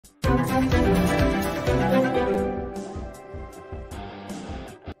Hi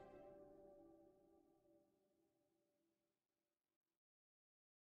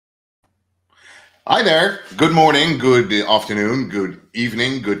there. Good morning, good afternoon, good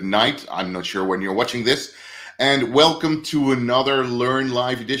evening, good night. I'm not sure when you're watching this. And welcome to another Learn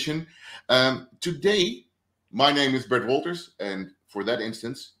Live edition. Today, my name is Bert Wolters, and for that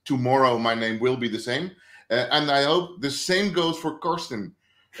instance, tomorrow my name will be the same. And I hope the same goes for Karsten.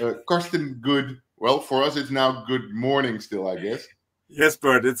 Karsten, well, for us it's now good morning still, I guess. Yes,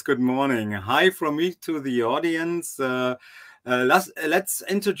 Bert, it's good morning. Hi from me to the audience. Let's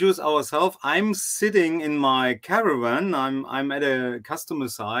introduce ourselves. I'm sitting in my caravan. I'm at a customer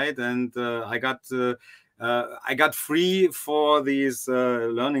site, and I got free for this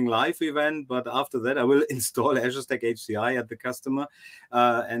Learning Live event. But after that, I will install Azure Stack HCI at the customer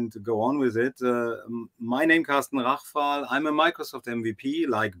and go on with it. My name is Carsten Rachfal. I'm a Microsoft MVP,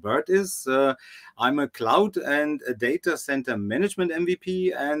 like Bert is. I'm a cloud and a data center management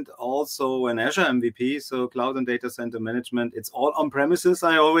MVP and also an Azure MVP. So cloud and data center management, it's all on premises,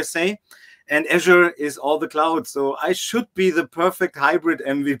 I always say. And Azure is all the cloud. So I should be the perfect hybrid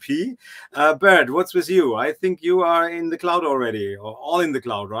MVP. Bert, what's with you? I think you are in the cloud already, or all in the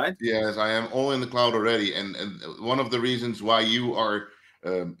cloud, right? Yes, I am all in the cloud already. And one of the reasons why you are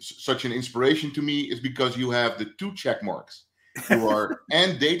such an inspiration to me is because you have the 2 check marks. You are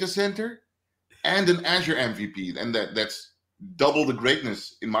and data center and an Azure MVP, and that's double the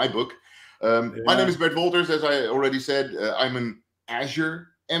greatness in my book. My name is Bert Wolters. As I already said, I'm an Azure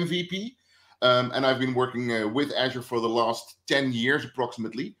MVP, and I've been working with Azure for the last 10 years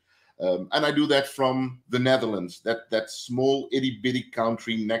approximately. And I do that from the Netherlands, that small itty-bitty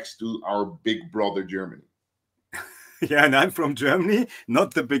country next to our big brother Germany. Yeah, and I'm from Germany,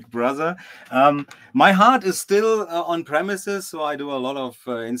 not the big brother. My heart is still on premises, so I do a lot of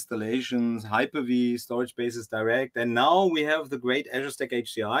installations, Hyper-V, storage bases direct, and now we have the great Azure Stack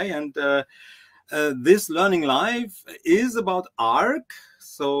HCI, and this Learning Live is about Arc,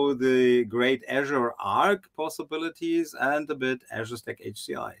 so the great Azure Arc possibilities and a bit Azure Stack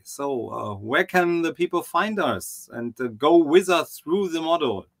HCI. So where can the people find us and go with us through the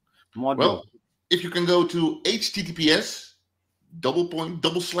module? Well, if you can go to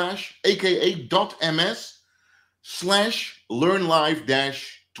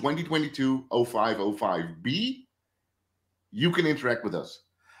you can interact with us.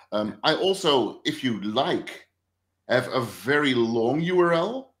 I also, if you like, have a very long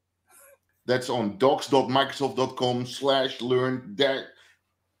URL that's on docs.microsoft.com/learn.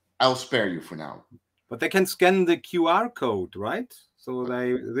 I'll spare you for now. But they can scan the QR code, right? So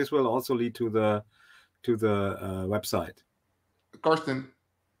this will also lead to the website. Karsten,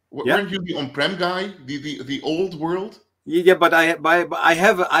 weren't you the on-prem guy, the old world? Yeah, but I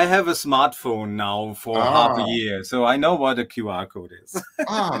have a smartphone now for half a year, so I know what a QR code is.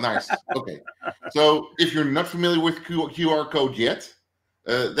 Nice. Okay. So if you're not familiar with QR code yet,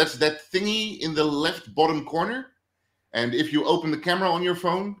 that's that thingy in the left bottom corner. And if you open the camera on your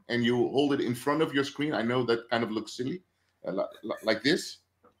phone and you hold it in front of your screen, I know that kind of looks silly, like this.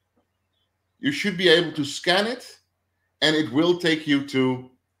 You should be able to scan it, and it will take you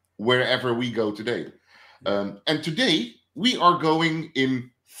to wherever we go today. And today we are going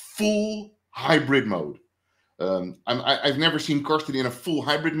in full hybrid mode. I've never seen Karsten in a full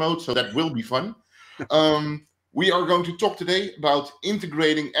hybrid mode, so that will be fun. We are going to talk today about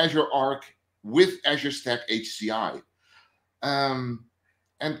integrating Azure Arc with Azure Stack HCI. And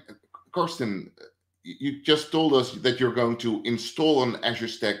Karsten, you just told us that you're going to install an Azure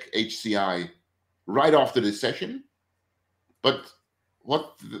Stack HCI right after this session. But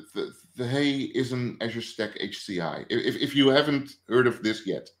what the hey is an Azure Stack HCI? If you haven't heard of this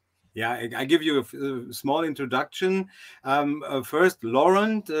yet. Yeah, I give you a small introduction. First,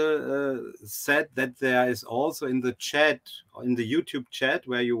 Laurent said that there is also in the chat, in the YouTube chat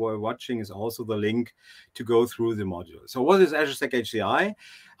where you were watching, is also the link to go through the module. So what is Azure Stack HCI?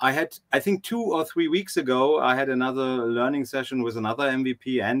 I think 2 or 3 weeks ago, I had another learning session with another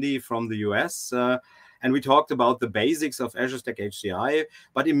MVP, Andy from the US, and we talked about the basics of Azure Stack HCI.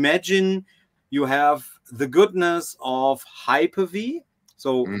 But imagine you have the goodness of Hyper-V,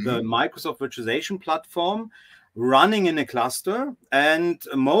 so the Microsoft virtualization platform running in a cluster. And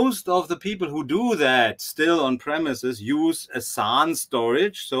most of the people who do that still on premises use a SAN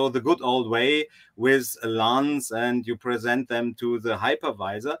storage. So the good old way with LANs, and you present them to the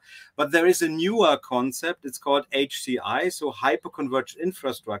hypervisor. But there is a newer concept. It's called HCI, so hyperconverged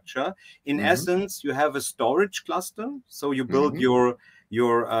infrastructure. In essence, you have a storage cluster. So you build your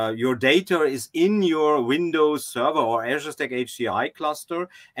your data is in your Windows Server or Azure Stack HCI cluster,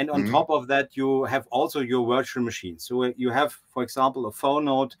 and on top of that, you have also your virtual machine. So you have, for example, a phone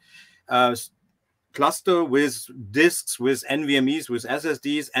node cluster with disks, with NVMEs, with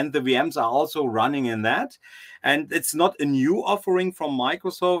SSDs, and the VMs are also running in that. And it's not a new offering from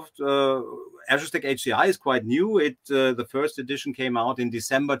Microsoft. Azure Stack HCI is quite new. The first edition came out in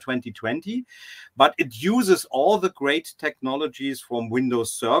December 2020, but it uses all the great technologies from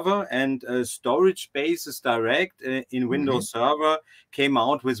Windows Server, and storage spaces direct in Windows Server came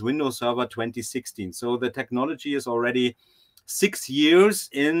out with Windows Server 2016. So the technology is already 6 years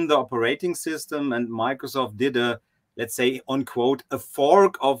in the operating system, and Microsoft did a, let's say, on quote, a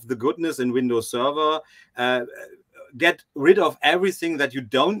fork of the goodness in Windows Server, get rid of everything that you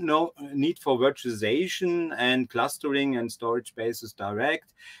don't need for virtualization and clustering and storage spaces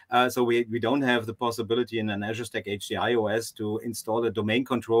direct. So we don't have the possibility in an Azure Stack HCI OS to install a domain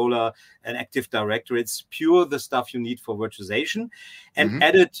controller, an Active Directory. It's pure the stuff you need for virtualization, and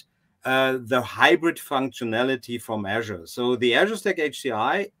added the hybrid functionality from Azure. So the Azure Stack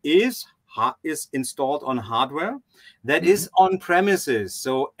HCI is installed on hardware that is on premises.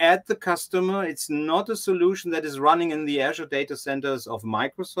 So at the customer, it's not a solution that is running in the Azure data centers of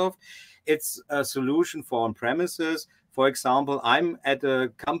Microsoft. It's a solution for on premises. For example, I'm at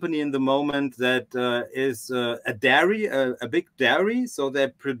a company in the moment that is a dairy, a big dairy. So they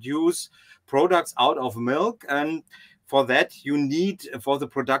produce products out of milk, and for that, you need, for the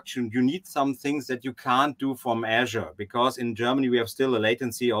production, you need some things that you can't do from Azure, because in Germany, we have still a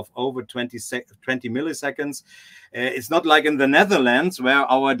latency of over 20 milliseconds. It's not like in the Netherlands, where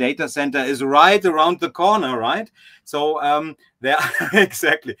our data center is right around the corner, right? So there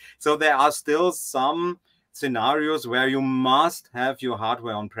exactly. So there are still some scenarios where you must have your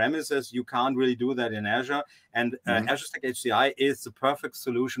hardware on premises. You can't really do that in Azure. And Azure Stack HCI is the perfect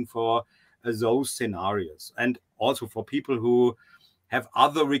solution for those scenarios, and also for people who have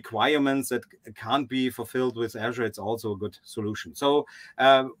other requirements that can't be fulfilled with Azure. It's also a good solution. So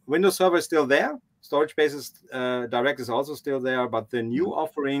Windows Server is still there. Storage spaces direct is also still there, but the new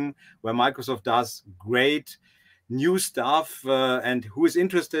offering where Microsoft does great new stuff, and who is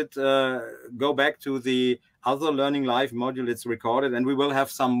interested, go back to the other Learning Live module. It's recorded, and we will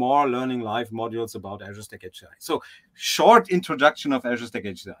have some more Learning Live modules about Azure Stack HCI. So short introduction of Azure Stack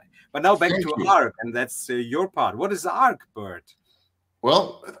HCI. But now back to Arc, and that's your part. What is Arc, Bert?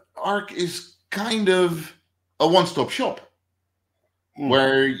 Well, Arc is kind of a one-stop shop,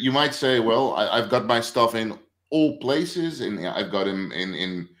 where you might say, well, I've got my stuff in all places, and I've got him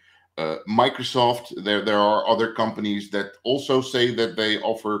in Microsoft. There are other companies that also say that they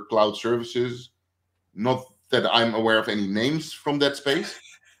offer cloud services. Not that I'm aware of any names from that space,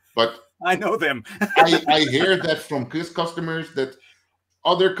 but I know them. I hear that from customers that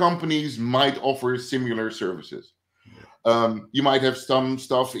other companies might offer similar services. You might have some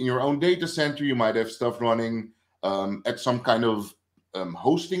stuff in your own data center. You might have stuff running at some kind of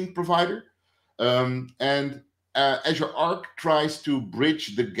hosting provider. And Azure Arc tries to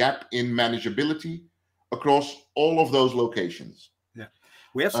bridge the gap in manageability across all of those locations.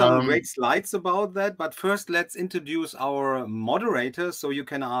 We have some great slides about that, but first let's introduce our moderators, so you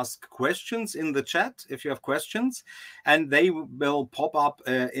can ask questions in the chat if you have questions, and they will pop up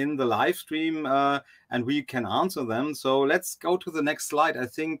in the live stream, and we can answer them. So let's go to the next slide. I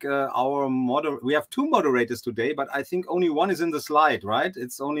think we have two moderators today, but I think only one is in the slide, right?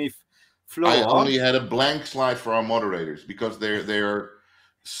 It's only Flo. I only had a blank slide for our moderators because they're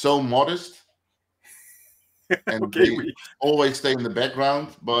so modest. And they always stay in the background,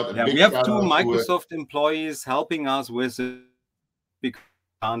 but we have two Microsoft employees helping us with it, because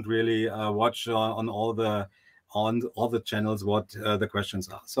we can't really watch on all the channels what the questions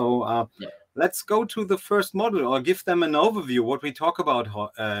are. So let's go to the first model, or give them an overview what we talk about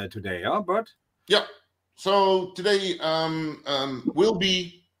today, Bert? Yeah. So today will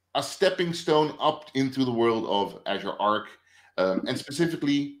be a stepping stone up into the world of Azure Arc, and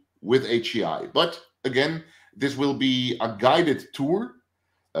specifically with HCI. But again, this will be a guided tour.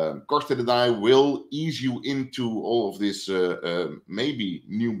 Karsten and I will ease you into all of this maybe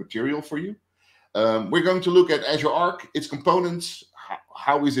new material for you. We're going to look at Azure Arc, its components,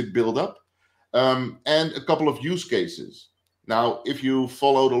 how is it built up, and a couple of use cases. Now, if you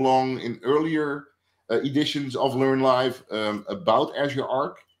followed along in earlier editions of Learn Live about Azure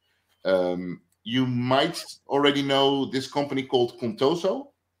Arc, you might already know this company called Contoso.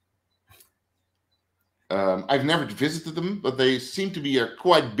 I've never visited them, but they seem to be a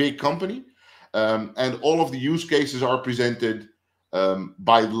quite big company. And all of the use cases are presented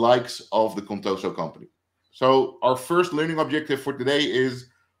by the likes of the Contoso company. So our first learning objective for today is,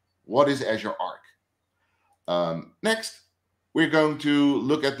 what is Azure Arc? Next, we're going to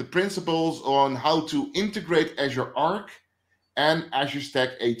look at the principles on how to integrate Azure Arc and Azure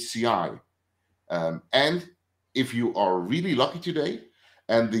Stack HCI. And if you are really lucky today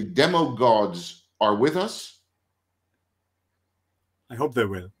and the demo gods are with us, I hope they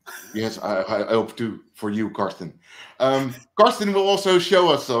will. Yes, I hope to for you, Karsten. Karsten will also show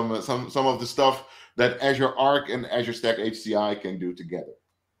us some of the stuff that Azure Arc and Azure Stack HCI can do together.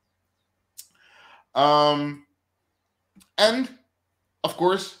 And of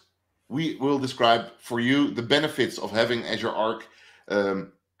course, we will describe for you the benefits of having Azure Arc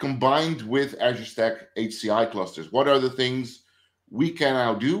combined with Azure Stack HCI clusters. What are the things we can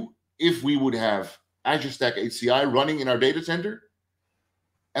now do if we would have Azure Stack HCI running in our data center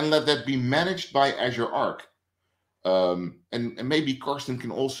and let that be managed by Azure Arc? And maybe Karsten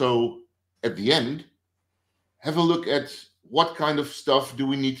can also, at the end, have a look at what kind of stuff do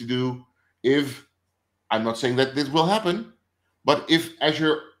we need to do if, I'm not saying that this will happen, but if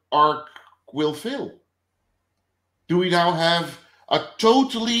Azure Arc will fail. Do we now have a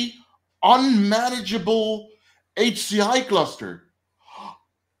totally unmanageable HCI cluster?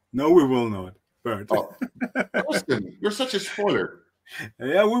 No, we will not, Bert. Oh, Karsten, you're such a spoiler.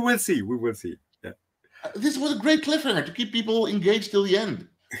 Yeah, we will see. We will see. Yeah. This was a great cliffhanger to keep people engaged till the end,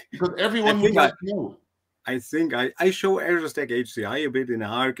 because everyone would like to know. I think I show Azure Stack HCI a bit in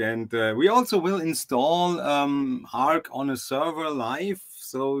Arc, and we also will install Arc on a server live,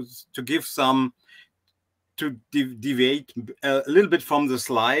 so to give some, to deviate a little bit from the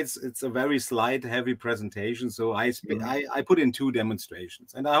slides. It's a very slide-heavy presentation, so I put in 2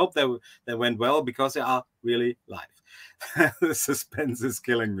 demonstrations, and I hope they went well because they are really live. The suspense is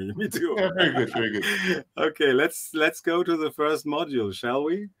killing me. Me too. Yeah, very good, very good. Okay, let's go to the first module, shall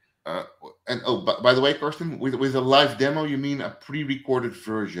we? And oh, by the way, Karsten, with a live demo, you mean a pre-recorded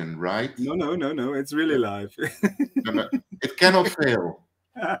version, right? No. It's really live. No, it cannot fail.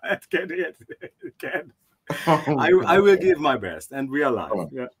 It can. Oh, I will give my best, and we are live. Oh.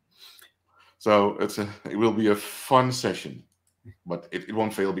 Yeah. So it will be a fun session, but it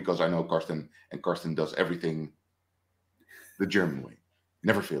won't fail because I know Karsten, and Karsten does everything the German way.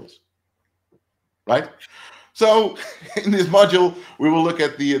 Never fails. Right? So in this module, we will look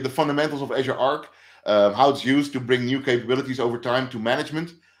at the fundamentals of Azure Arc, how it's used to bring new capabilities over time to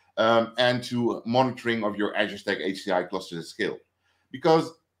management, and to monitoring of your Azure Stack HCI clusters at scale.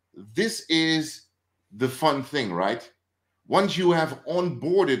 Because this is the fun thing, right? Once you have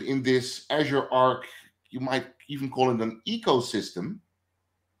onboarded in this Azure Arc, you might even call it an ecosystem,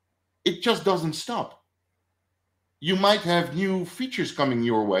 it just doesn't stop. You might have new features coming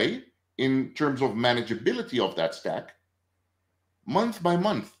your way in terms of manageability of that stack month by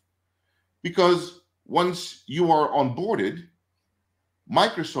month. Because once you are onboarded,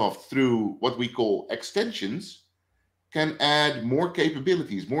 Microsoft, through what we call extensions, can add more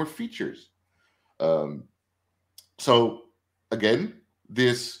capabilities, more features. So again,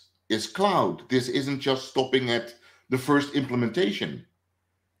 this is cloud. This isn't just stopping at the first implementation.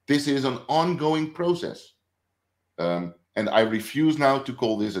 This is an ongoing process. And I refuse now to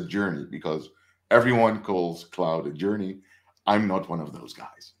call this a journey, because everyone calls cloud a journey. I'm not one of those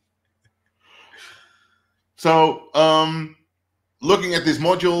guys. So looking at this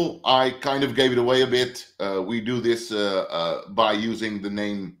module, I kind of gave it away a bit. We do this by using the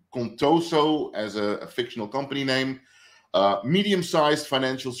name Contoso as a fictional company name. Medium-sized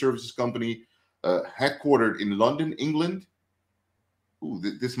financial services company, headquartered in London, England. Ooh,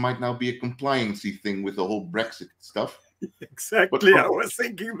 this might now be a compliancy thing with the whole Brexit stuff. Exactly, I was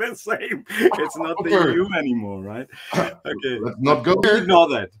thinking the same. It's not the EU anymore, right? Okay, let's not go there. Ignore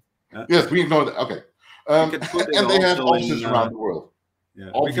that. Yes, we ignore that. Okay. And they have offices around the world.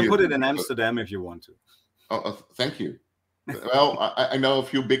 Yeah, we can put it in Amsterdam if you want to. Oh, thank you. Well, I know a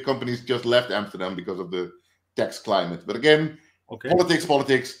few big companies just left Amsterdam because of the tax climate. But again, okay.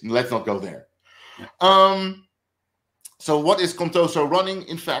 Politics, let's not go there. Yeah. So what is Contoso running?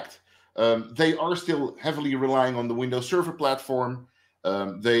 In fact, they are still heavily relying on the Windows Server platform.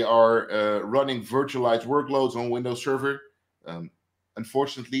 They are running virtualized workloads on Windows Server.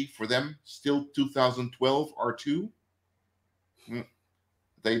 Unfortunately for them, still 2012 R2.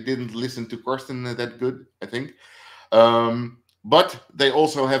 They didn't listen to Karsten that good, I think. But they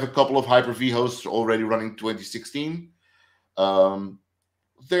also have a couple of Hyper-V hosts already running 2016.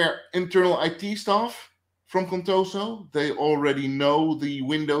 Their internal IT staff from Contoso, they already know the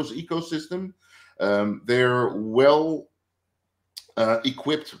Windows ecosystem. They're well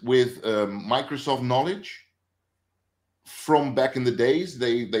equipped with Microsoft knowledge from back in the days.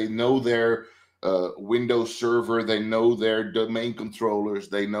 They know their Windows Server. They know their domain controllers.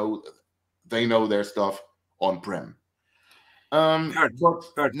 They know their stuff on-prem.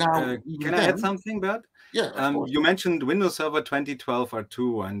 Bert, Now, can I add something, Bert? Yeah, of course. You mentioned Windows Server 2012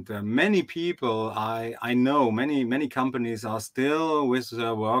 R2, and many people I know, many companies are still with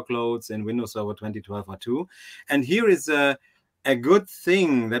workloads in Windows Server 2012 R2, and here is a good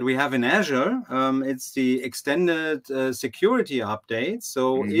thing that we have in Azure. It's the extended security update.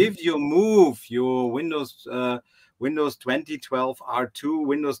 So if you move your Windows 2012 R2,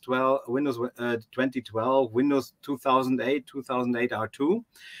 Windows 2012, Windows 2008 R2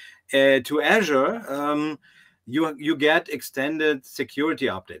 to Azure, you get extended security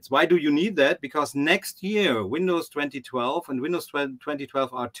updates. Why do you need that? Because next year, Windows 2012 and Windows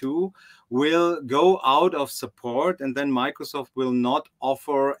 2012 R2 will go out of support, and then Microsoft will not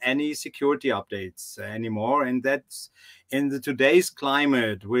offer any security updates anymore. And that's in today's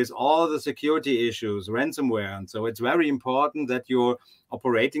climate with all the security issues, ransomware. And so it's very important that your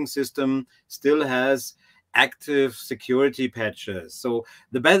operating system still has active security patches. So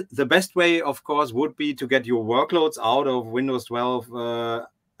the best way, of course, would be to get your workloads out of Windows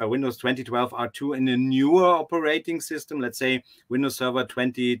 2012 R2 in a newer operating system. Let's say Windows Server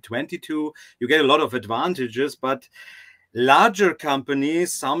 2022. You get a lot of advantages, but larger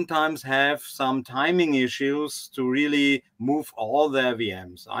companies sometimes have some timing issues to really move all their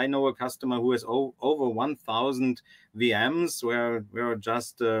VMs. I know a customer who has over 1,000 VMs where we're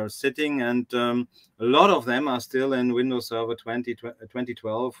just sitting, and a lot of them are still in Windows Server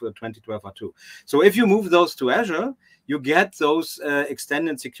 2012 R2. So if you move those to Azure, you get those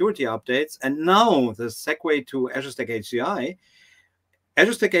extended security updates. And now the segue to Azure Stack HCI.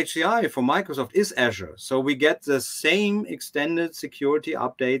 Azure Stack HCI for Microsoft is Azure. So we get the same extended security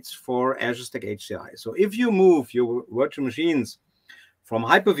updates for Azure Stack HCI. So if you move your virtual machines from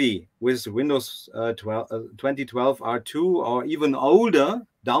Hyper-V with Windows 2012 R2 or even older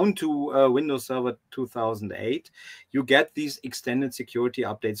down to Windows Server 2008, you get these extended security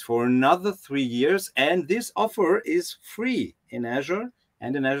updates for another 3 years. And this offer is free in Azure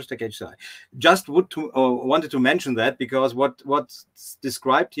and in Azure Stack HCI. Just wanted to mention that because what's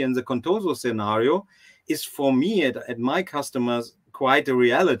described here in the Contoso scenario is for me at my customers quite a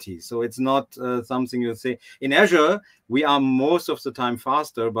reality. So it's not something you say. In Azure, we are most of the time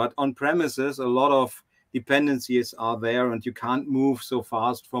faster, but on premises, a lot of dependencies are there and you can't move so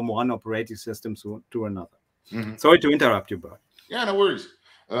fast from one operating system to another. Sorry to interrupt you, Bert. Yeah, no worries.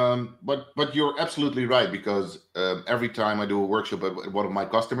 But you're absolutely right, because every time I do a workshop at one of my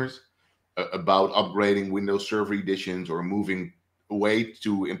customers about upgrading Windows Server editions or moving away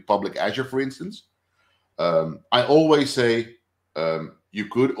to in public Azure, for instance, I always say you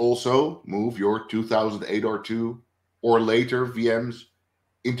could also move your 2008 R2 or later VMs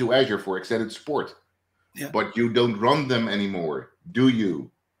into Azure for extended support. Yeah. But you don't run them anymore, do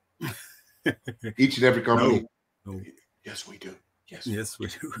you? Each and every company. No. Yes, we do. Yes, we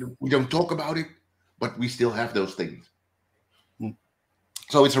do. We don't talk about it, but we still have those things.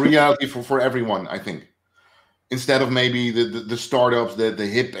 So it's a reality for everyone, I think. Instead of maybe the startups, the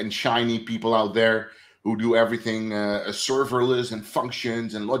hip and shiny people out there who do everything serverless and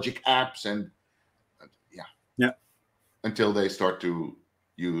functions and logic apps and yeah, until they start to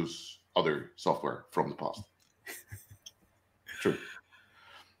use other software from the past. True.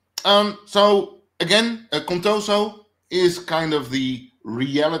 So again, Contoso is kind of the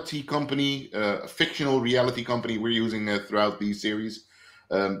reality company, a fictional reality company we're using throughout these series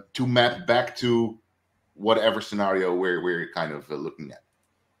to map back to whatever scenario we're kind of looking at.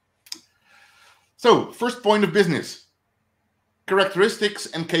 So, first point of business, characteristics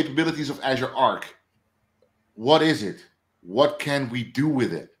and capabilities of Azure Arc. What is it? What can we do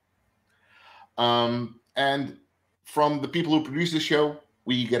with it? And from the people who produce this show,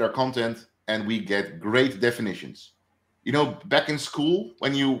 we get our content and we get great definitions. You know, back in school,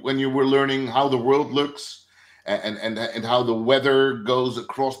 when you were learning how the world looks and how the weather goes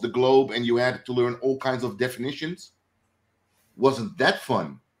across the globe, and you had to learn all kinds of definitions, wasn't that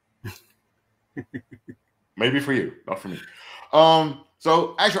fun? Maybe for you, not for me.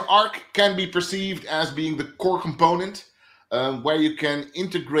 So Azure Arc can be perceived as being the core component where you can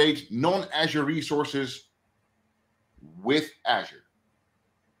integrate non-Azure resources with Azure.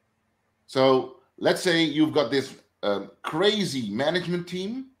 So let's say you've got this crazy management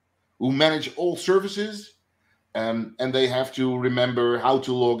team who manage all services, and they have to remember how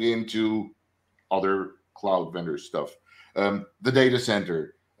to log into other cloud vendor stuff. The data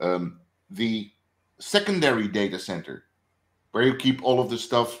center, the secondary data center, where you keep all of the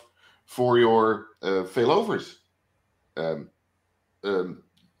stuff for your failovers.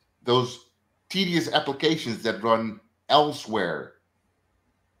 Those tedious applications that run elsewhere.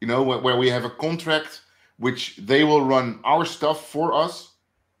 You know, where we have a contract which they will run our stuff for us,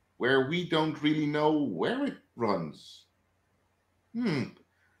 where we don't really know where it runs.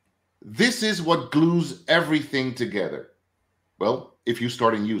 This is what glues everything together. Well, if you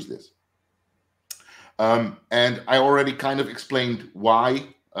start and use this. And I already kind of explained why,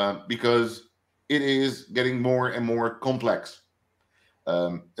 because it is getting more and more complex.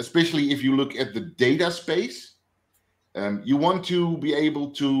 Especially if you look at the data space, you want to be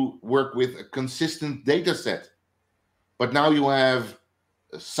able to work with a consistent data set. But now you have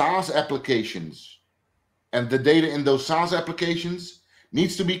SaaS applications, and the data in those SaaS applications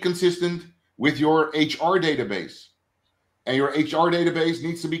needs to be consistent with your HR database. And your HR database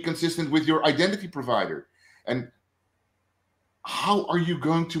needs to be consistent with your identity provider. And how are you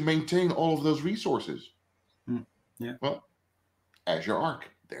going to maintain all of those resources? Yeah. Well, Azure Arc,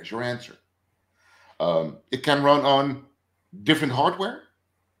 there's your answer. It can run on different hardware,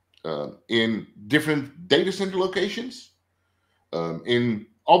 in different data center locations, in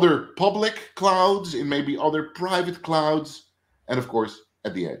other public clouds, in maybe other private clouds, and of course,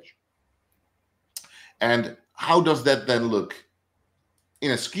 at the edge. And how does that then look?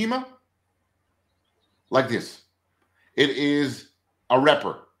 In a schema like this. It is a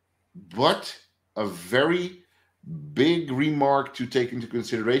wrapper, but a very big remark to take into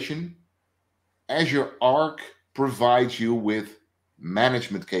consideration. Azure Arc provides you with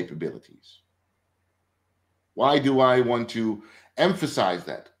management capabilities. Why do I want to emphasize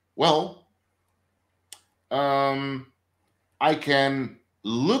that? Well, I can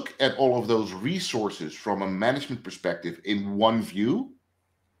look at all of those resources from a management perspective in one view,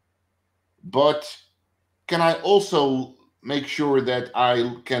 but can I also make sure that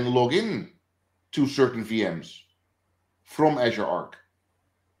I can log in to certain VMs from Azure Arc?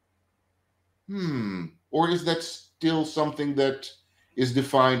 Or is that still something that is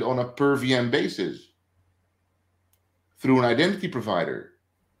defined on a per VM basis through an identity provider?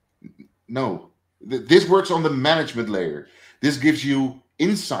 No. This works on the management layer. This gives you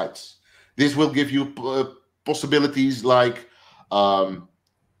insights. This will give you possibilities like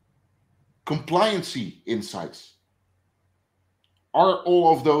compliancy insights. Are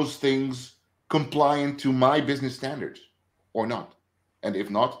all of those things compliant to my business standards or not? And if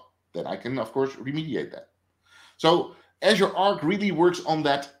not, then I can, of course, remediate that. So Azure Arc really works on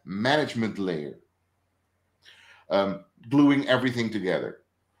that management layer, gluing everything together.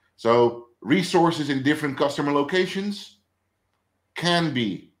 So resources in different customer locations can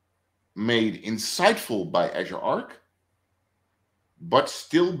be made insightful by Azure Arc, but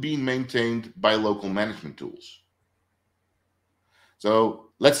still be maintained by local management tools.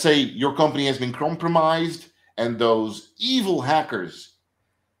 So let's say your company has been compromised and those evil hackers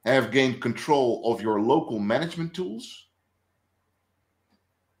have gained control of your local management tools.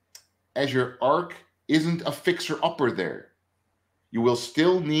 Azure Arc isn't a fixer-upper there. You will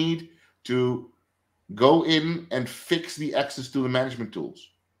still need to go in and fix the access to the management tools.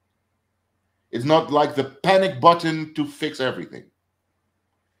 It's not like the panic button to fix everything.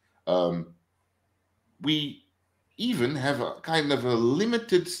 We even have a kind of a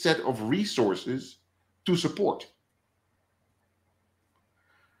limited set of resources to support.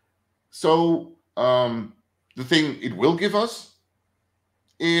 So the thing it will give us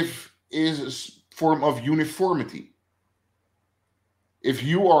is a form of uniformity. If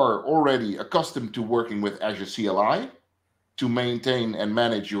you are already accustomed to working with Azure CLI to maintain and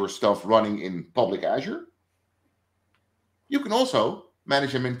manage your stuff running in public Azure, you can also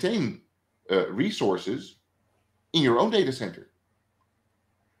manage and maintain resources in your own data center.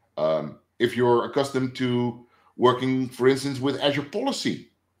 If you're accustomed to working, for instance, with Azure Policy,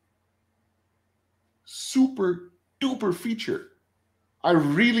 super duper feature. I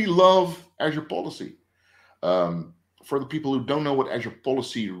really love Azure Policy. For the people who don't know what Azure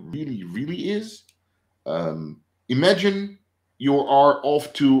Policy really is, imagine you are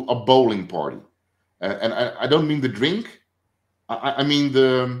off to a bowling party. And I don't mean the drink. I mean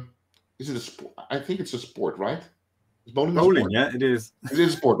is it a sport? I think it's a sport, right? Is bowling a sport? Yeah, it is. It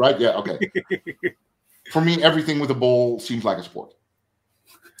is a sport, right? Yeah, okay. For me, everything with a ball seems like a sport.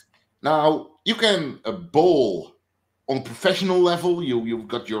 Now, you can bowl on a professional level. You've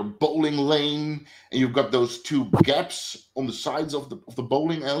got your bowling lane, and you've got those two gaps on the sides of the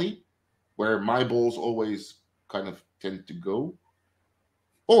bowling alley, where my balls always kind of tend to go.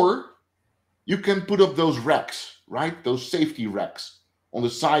 Or you can put up those racks, right? Those safety racks on the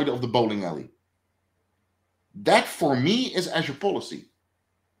side of the bowling alley. That, for me, is Azure Policy.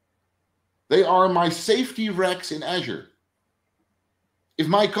 They are my safety racks in Azure. if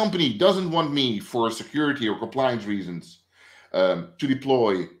my company doesn't want me for security or compliance reasons to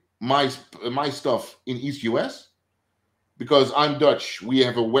deploy my stuff in East US, because I'm Dutch, we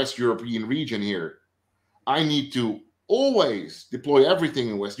have a West European region here, I need to always deploy everything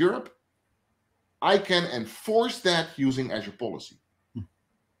in West Europe, I can enforce that using Azure Policy.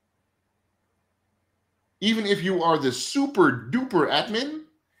 Even if you are the super duper admin,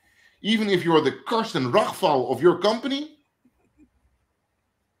 even if you're the Karsten Rachval of your company,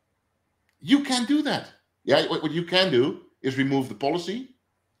 you can do that. Yeah, what you can do is remove the policy,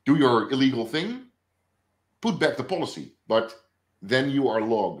 do your illegal thing, put back the policy, but then you are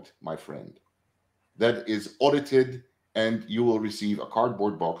logged, my friend. That is audited, and you will receive a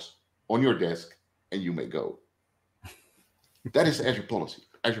cardboard box on your desk, and you may go. That is Azure Policy.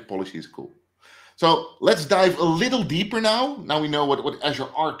 Azure Policy is cool. So let's dive a little deeper now. Now we know what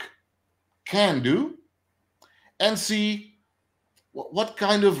Azure Arc can do, and see what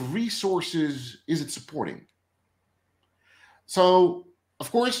kind of resources is it supporting. So,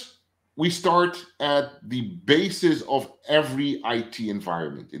 of course, we start at the basis of every IT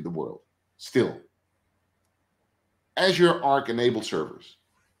environment in the world. Still, Azure Arc enabled servers.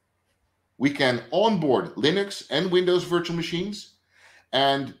 We can onboard Linux and Windows virtual machines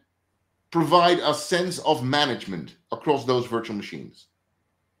and provide a sense of management across those virtual machines.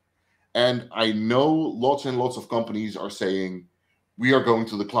 And I know lots and lots of companies are saying, we are going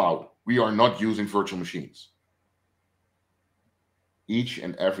to the cloud. We are not using virtual machines. Each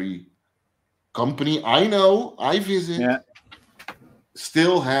and every company I know, I visit,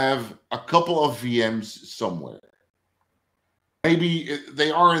 still have a couple of VMs somewhere. Maybe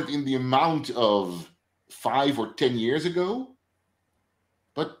they aren't in the amount of 5 or 10 years ago,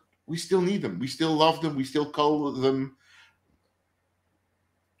 but we still need them. We still love them. We still call them.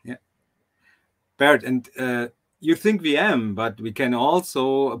 Yeah. Bert, and you think VM, but we can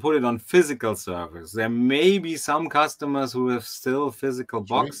also put it on physical servers. There may be some customers who have still physical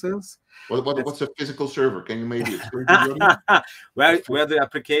boxes. What's a physical server? Can you maybe explain to the where the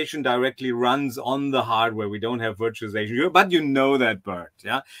application directly runs on the hardware. We don't have virtualization, but you know that, Bert.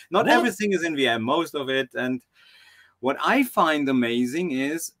 Yeah, not everything is in VM, most of it. And what I find amazing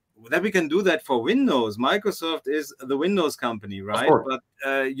is that we can do that for Windows. Microsoft is the Windows company, right? But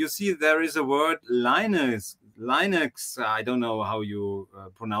you see, there is a word Linux. I don't know how you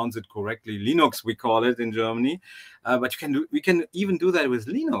pronounce it correctly. Linux, we call it in Germany. But we can even do that with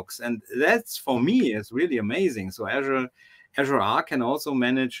Linux, and that's, for me, is really amazing. So Azure Arc can also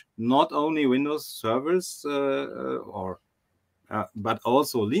manage not only Windows servers but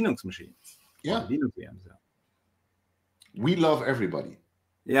also Linux machines. Yeah, Linux VMs. Yeah. We love everybody.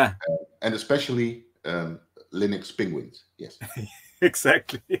 Yeah, and especially Linux penguins. Yes,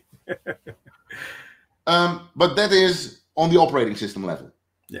 exactly. But that is on the operating system level.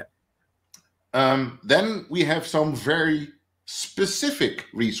 Yeah. Then we have some very specific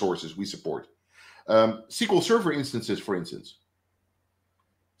resources we support. SQL Server instances, for instance.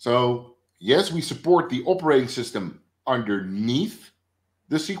 So yes, we support the operating system underneath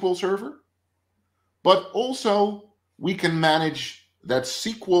the SQL Server, but also we can manage that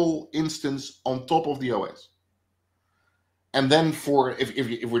SQL instance on top of the OS. And then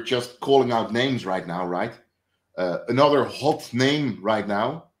if we're just calling out names right now, right? Another hot name right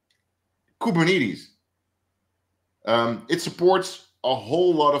now, Kubernetes. It supports a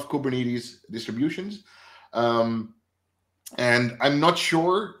whole lot of Kubernetes distributions. And I'm not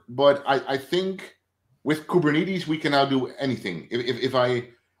sure, but I think with Kubernetes, we can now do anything. If I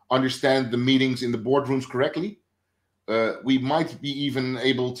understand the meetings in the boardrooms correctly, we might be even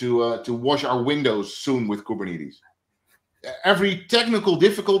able to wash our windows soon with Kubernetes. Every technical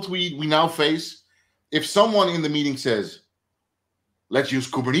difficulty we now face, if someone in the meeting says, let's use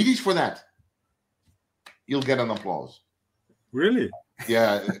Kubernetes for that, you'll get an applause. Really?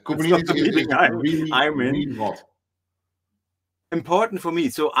 Yeah, Kubernetes is really hot. Important for me.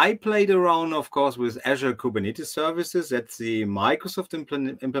 So I played around, of course, with Azure Kubernetes Services. That's the Microsoft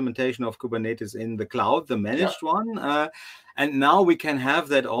implementation of Kubernetes in the cloud, the managed one. And now we can have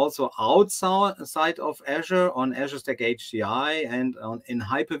that also outside of Azure on Azure Stack HCI and in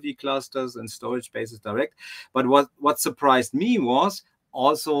Hyper-V clusters and storage spaces direct. But what surprised me was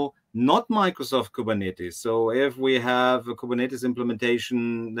also not Microsoft Kubernetes. So if we have a Kubernetes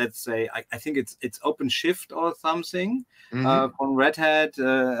implementation, let's say, I think it's OpenShift or something from Red Hat,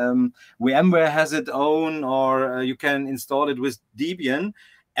 VMware has its own, or you can install it with Debian.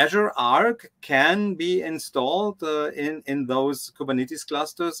 Azure Arc can be installed in those Kubernetes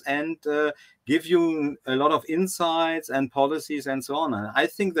clusters and give you a lot of insights and policies and so on. And I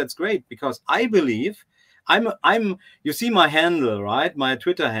think that's great, because I believe you see my handle, right? My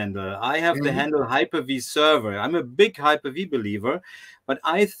Twitter handle. I have the handle Hyper-V server. I'm a big Hyper-V believer, but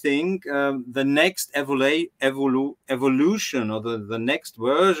I think the next evolution, or the next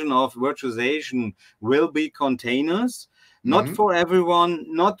version of virtualization will be containers. Not for everyone,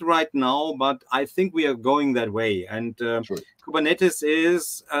 not right now, but I think we are going that way. And Kubernetes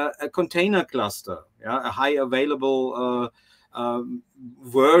is a container cluster, yeah, a high available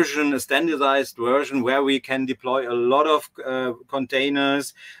version, a standardized version where we can deploy a lot of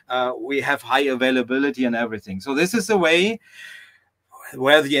containers. We have high availability and everything. So this is a way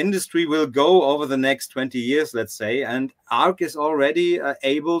where the industry will go over the next 20 years, let's say, and Arc is already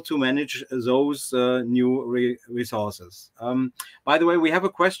able to manage those new resources. By the way, we have a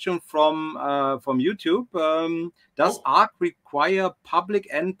question from YouTube. Does Arc require public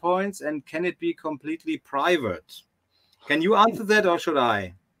endpoints, and can it be completely private? Can you answer that, or should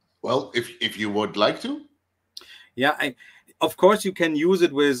I? Well, if you would like to. Yeah, of course, you can use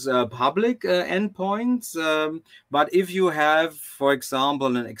it with public endpoints, but if you have, for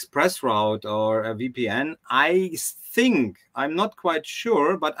example, an express route or a VPN, I think, I'm not quite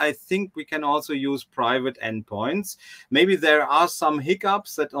sure, but I think we can also use private endpoints. Maybe there are some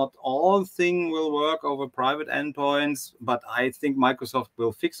hiccups that not all things will work over private endpoints, but I think Microsoft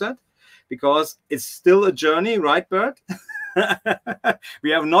will fix that, because it's still a journey, right, Bert?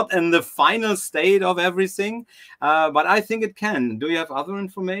 We are not in the final state of everything, but I think it can. Do you have other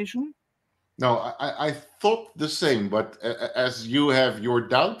information? No, I thought the same, but as you have your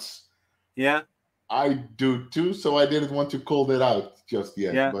doubts, yeah, I do too. So I didn't want to call that out just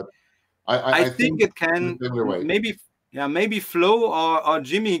yet. Yeah, but I think it can. Maybe, yeah, maybe Flo or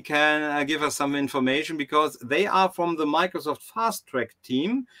Jimmy can give us some information, because they are from the Microsoft Fast Track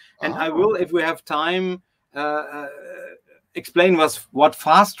team, and I will, if we have time, explain what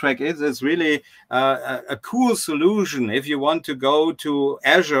Fast Track is. It's really a cool solution if you want to go to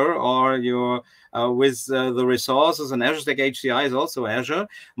Azure, or you're with the resources, and Azure Stack HCI is also Azure.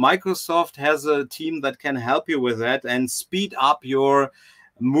 Microsoft has a team that can help you with that and speed up your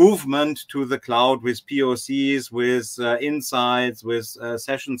movement to the cloud with POCs, with insights, with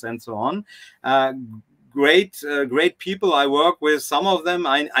sessions, and so on. Great people. I work with some of them.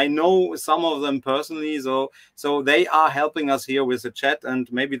 I know some of them personally, so they are helping us here with the chat, and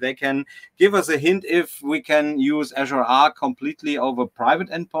maybe they can give us a hint if we can use Azure Arc completely over private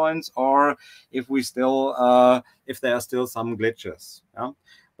endpoints, or if we still if there are still some glitches. Yeah?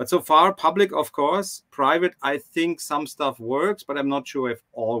 But so far, public, of course. Private, I think some stuff works, but I'm not sure if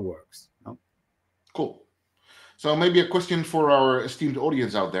all works. No? Cool. So maybe a question for our esteemed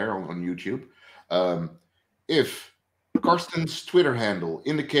audience out there on YouTube. If Karsten's Twitter handle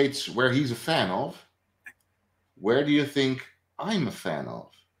indicates where he's a fan of, where do you think I'm a fan of?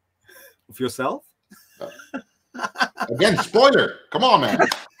 Of yourself? Again, spoiler. Come on, man.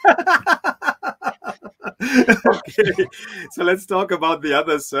 Okay, so let's talk about the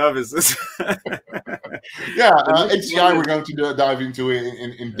other services. Yeah, HCI we're going to dive into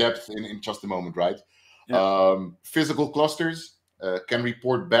in depth in just a moment, right? Yeah. Physical clusters can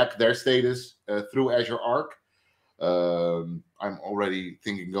report back their status through Azure Arc. I'm already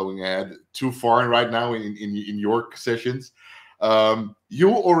thinking going ahead too far right now in your sessions. You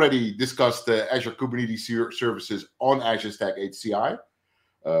already discussed Azure Kubernetes services on Azure Stack HCI.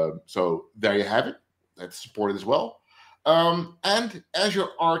 So there you have it. That's supported as well. And Azure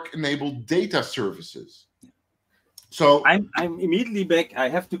Arc enabled data services. So I'm immediately back. I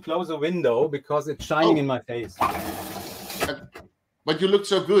have to close a window because it's shining in my face. But you look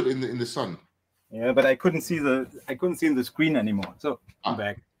so good in the sun. Yeah, but I couldn't see the screen anymore. So I'm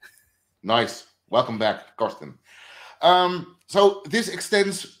back. Nice. Welcome back, Karsten. So this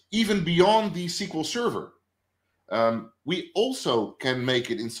extends even beyond the SQL Server. We also can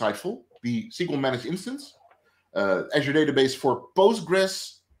make it insightful. The SQL Managed Instance, Azure Database for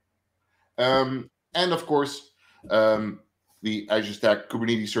Postgres, and of course, the Azure Stack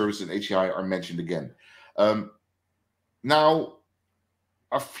Kubernetes Service and HCI are mentioned again. Now,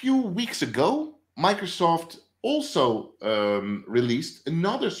 a few weeks ago, Microsoft also released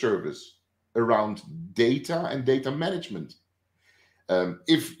another service around data and data management.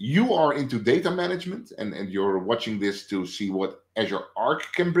 If you are into data management and you're watching this to see what Azure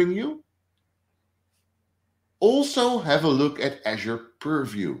Arc can bring you, also have a look at Azure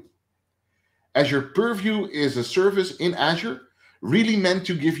Purview. Azure Purview is a service in Azure really meant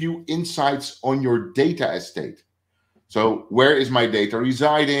to give you insights on your data estate. So where is my data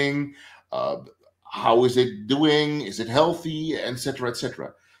residing? How is it doing? Is it healthy? Etc.,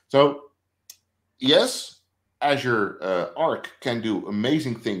 etc. So yes, Azure Arc can do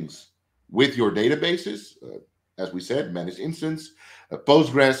amazing things with your databases, as we said, managed instance,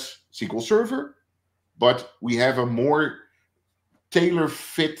 Postgres, SQL Server, but we have a more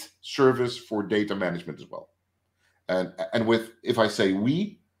tailor-fit service for data management as well. And with, if I say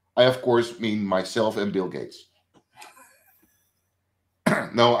we, I of course mean myself and Bill Gates.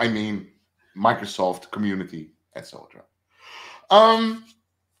 No, I mean Microsoft community, etc.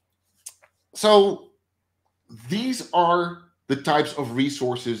 So these are the types of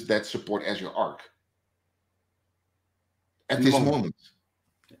resources that support Azure Arc at this moment,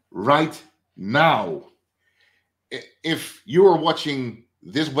 right now. If you are watching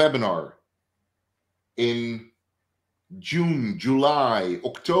this webinar in June, July,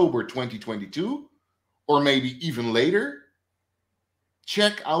 October 2022, or maybe even later,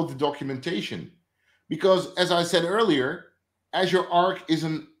 check out the documentation. Because as I said earlier, Azure Arc is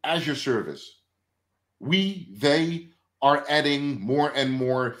an Azure service. They are adding more and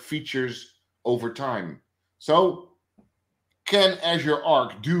more features over time. So can Azure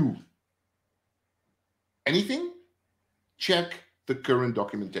Arc do anything? Check the current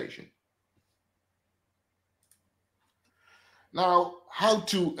documentation. Now, how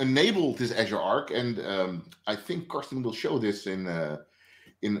to enable this Azure Arc, and I think Karsten will show this in a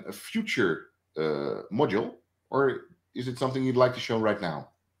future module, or is it something you'd like to show right now?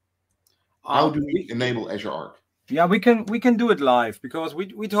 How do we enable Azure Arc? Yeah, we can do it live, because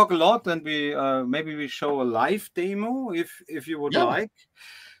we talk a lot, and we maybe we show a live demo if you would like.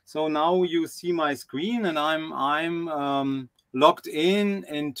 So now you see my screen, and I'm logged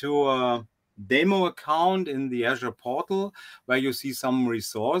into a demo account in the Azure portal, where you see some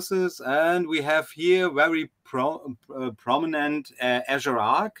resources, and we have here very prominent Azure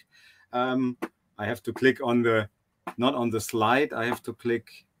Arc. I have to click on the, not on the slide, I have to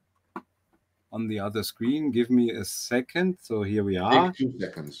click on the other screen. Give me a second. So here we are. Take 2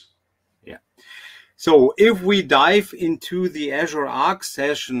 seconds. Yeah. So if we dive into the Azure Arc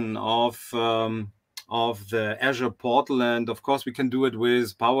session of the Azure portal, and of course we can do it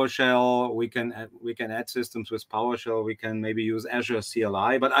with PowerShell. We can add systems with PowerShell. We can maybe use Azure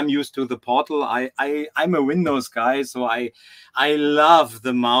CLI, but I'm used to the portal. I'm a Windows guy, so I love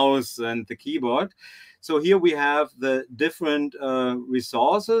the mouse and the keyboard. So here we have the different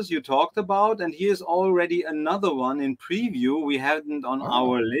resources you talked about, and here's already another one in preview we hadn't on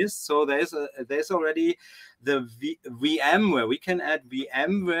our list. So there's already the VMware. We can add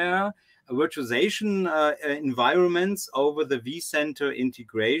VMware virtualization environments over the vCenter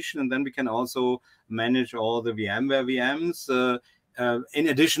integration, and then we can also manage all the VMware VMs. In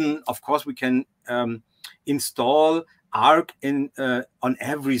addition, of course, we can install Arc on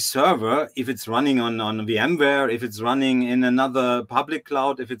every server, if it's running on VMware, if it's running in another public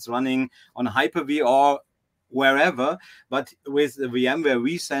cloud, if it's running on Hyper-V or wherever. But with the VMware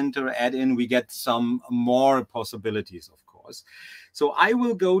vCenter add-in, we get some more possibilities, of course. So I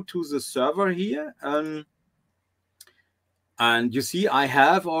will go to the server here, and you see I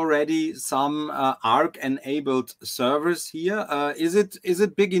have already some Arc-enabled servers here. Is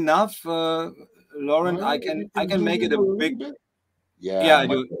it big enough? Laurent, I can make it a big. Yeah, I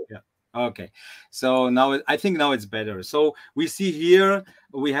do. Yeah. Okay. So now I think now it's better. So we see here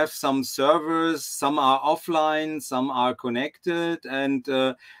we have some servers. Some are offline, some are connected, and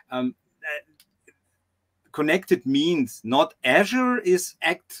connected means not Azure is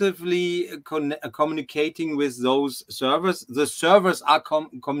actively communicating with those servers. The servers are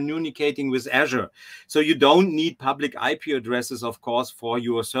communicating with Azure. So you don't need public IP addresses, of course, for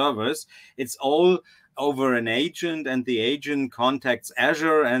your servers. It's all over an agent, and the agent contacts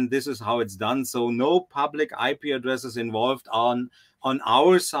Azure, and this is how it's done. So no public IP addresses involved on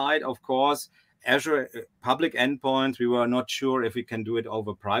our side, of course. Azure public endpoints, we were not sure if we can do it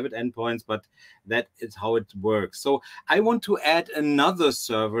over private endpoints, but that is how it works. So I want to add another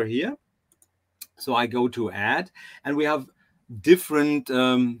server here. So I go to add, and we have different,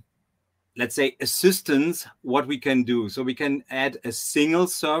 let's say, assistants, what we can do. So we can add a single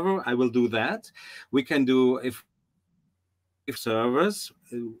server. I will do that. We can do, if servers,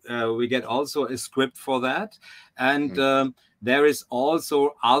 we get also a script for that. And there is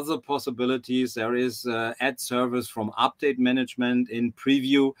also other possibilities. There is add servers from update management in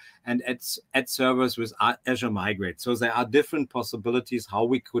preview, and add servers with Azure Migrate. So there are different possibilities how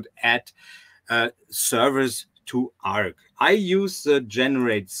we could add servers to Arc. I use the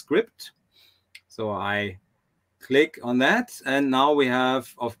generate script. So I click on that, and now we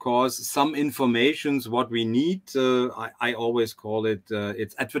have, of course, some informations what we need. I always call it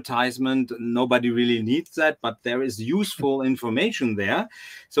it's advertisement. Nobody really needs that, but there is useful information there.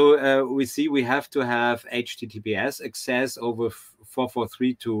 So we see we have to have HTTPS access over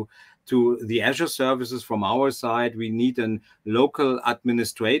 443 to the Azure services from our side. We need a local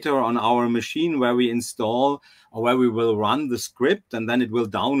administrator on our machine where we install or where we will run the script, and then it will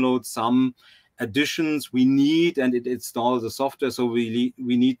download some additions we need, and it installs the software. So we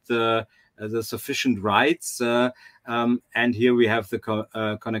need the sufficient rights. And here we have the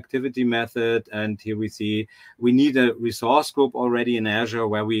connectivity method, and here we see we need a resource group already in Azure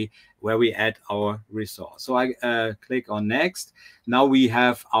where we add our resource. So I click on next. Now we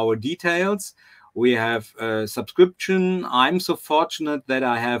have our details. We have a subscription. I'm so fortunate that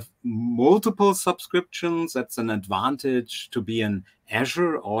I have multiple subscriptions. That's an advantage to be an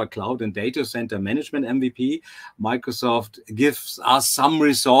Azure or Cloud and Data Center Management MVP. Microsoft gives us some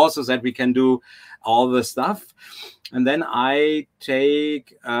resources that we can do all the stuff. And then I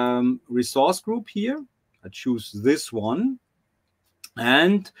take resource group here. I choose this one.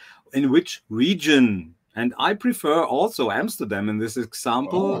 And in which region? And I prefer also Amsterdam in this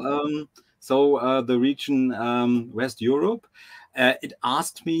example. Oh. So the region West Europe. It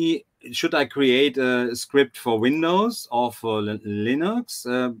asked me, should I create a script for Windows or for Linux?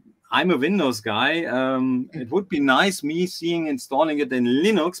 I'm a Windows guy. It would be nice me installing it in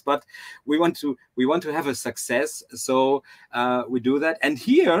Linux, but we want to have a success, so we do that. And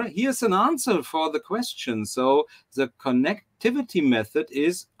here's an answer for the question. So the connectivity method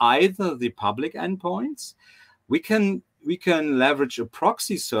is either the public endpoints. We can leverage a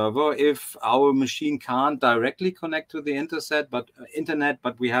proxy server if our machine can't directly connect to the internet,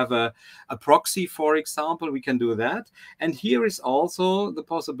 but we have a proxy, for example, we can do that. And here is also the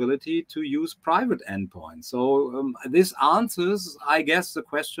possibility to use private endpoints. So this answers, I guess, the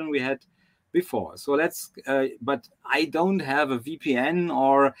question we had before. So let's, but I don't have a VPN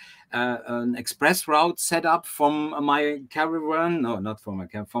or an express route set up from my caravan. No, not from my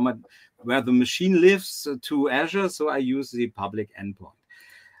caravan, where the machine lives to Azure. So I use the public endpoint.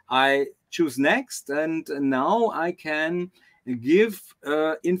 I choose next, and now I can give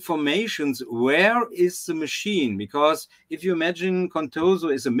informations. Where is the machine? Because if you imagine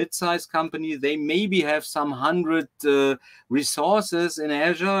Contoso is a mid-sized company, they maybe have some 100 resources in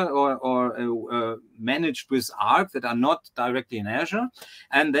Azure or managed with Arc that are not directly in Azure.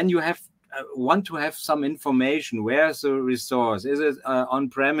 And then you have want to have some information. Where's the resource? Is it on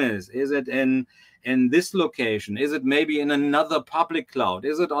premise? Is it in this location? Is it maybe in another public cloud?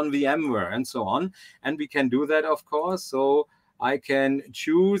 Is it on VMware, and so on? And we can do that, of course. So I can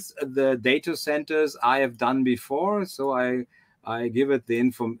choose the data centers I have done before. So I give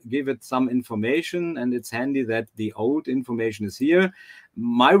it some information, and it's handy that the old information is here.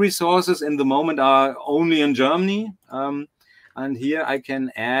 My resources in the moment are only in Germany. And here I can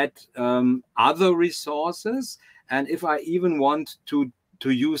add other resources. And if I even want to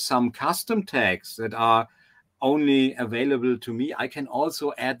use some custom tags that are only available to me, I can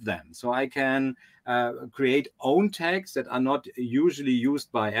also add them. So I can create own tags that are not usually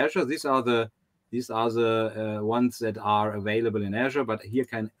used by Azure. These are the ones that are available in Azure, but here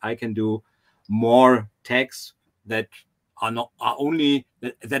I can do more tags that are only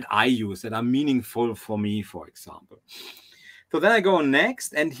that I use, that are meaningful for me, for example. So then I go on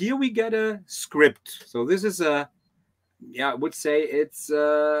next, and here we get a script. So this is I would say it's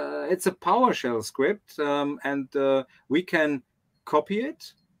a PowerShell script, and we can copy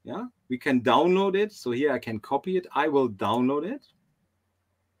it. Yeah, we can download it. So here I can copy it. I will download it.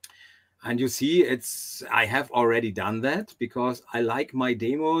 And you see, I have already done that because I like my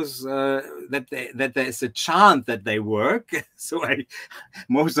demos that there is a chance that they work. So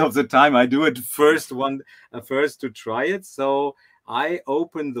most of the time I do it first to try it. So I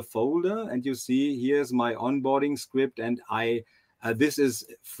open the folder, and you see here's my onboarding script, and this is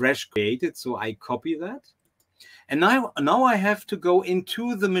fresh created. So I copy that. And now I have to go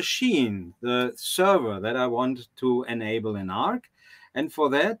into the machine, the server that I want to enable in Arc. And for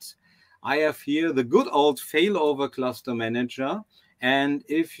that, I have here the good old failover cluster manager. And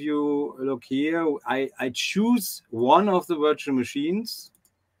if you look here, I choose one of the virtual machines.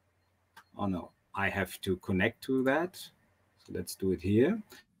 Oh no, I have to connect to that. So let's do it here.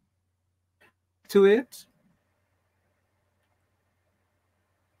 To it.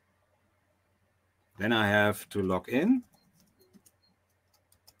 Then I have to log in.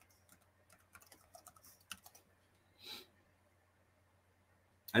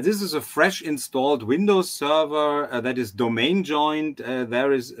 And this is a fresh installed Windows server that is domain joined.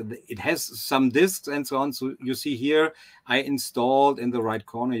 It has some disks and so on. So you see here, I installed in the right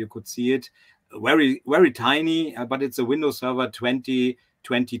corner, you could see it, very, very tiny, but it's a Windows Server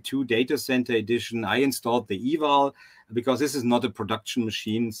 2022 Data Center Edition. I installed the eval because this is not a production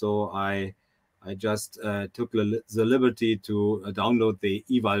machine. So I I just took the liberty to download the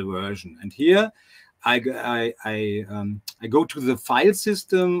eval version. And here I go to the file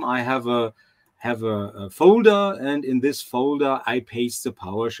system. I have a folder, and in this folder I paste the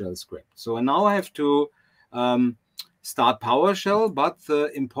PowerShell script. So now I have to start PowerShell, but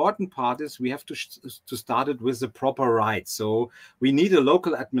the important part is we have to start it with the proper rights. So we need a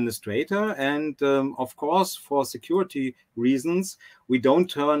local administrator, and of course, for security reasons, we don't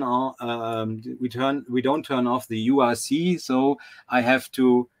turn on we don't turn off the URC. So I have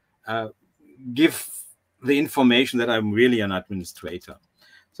to give the information that I'm really an administrator.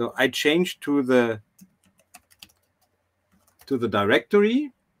 So I changed to the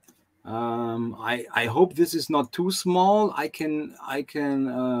directory. I hope this is not too small. I can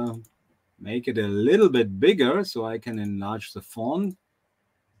make it a little bit bigger, so I can enlarge the font.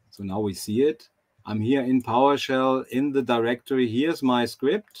 So now we see it. I'm here in PowerShell in the directory. Here's my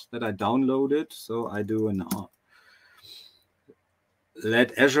script that I downloaded. So I do an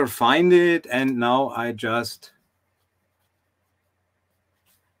let Azure find it, and now I just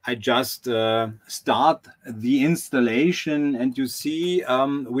start the installation, and you see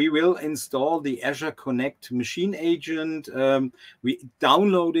we will install the Azure Connect machine agent. We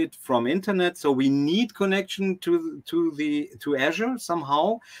download it from internet, so we need connection to Azure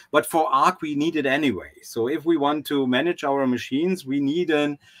somehow. But for Arc, we need it anyway. So if we want to manage our machines, we need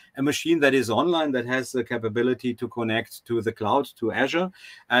a machine that is online, that has the capability to connect to the cloud, to Azure.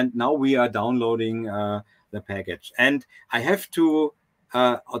 And now we are downloading the package, and I have to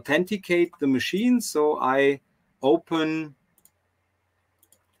authenticate the machine. So I open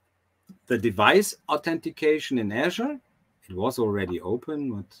the device authentication in Azure. It was already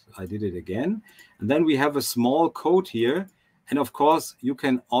open, but I did it again. And then we have a small code here. And of course, you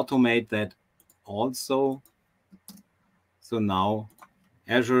can automate that also. So now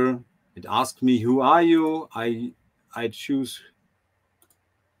Azure, it asks me, who are you? I choose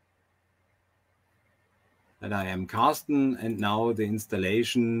that I am Carsten, and now the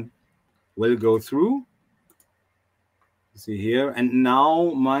installation will go through. See here, and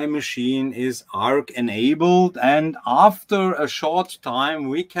now my machine is Arc enabled, and after a short time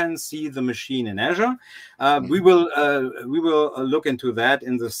we can see the machine in Azure. We will look into that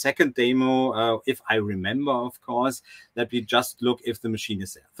in the second demo, if I remember, of course, that we just look if the machine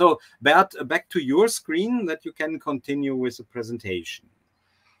is there. So Bert, back to your screen that you can continue with the presentation.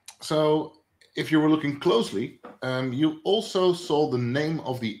 So if you were looking closely, you also saw the name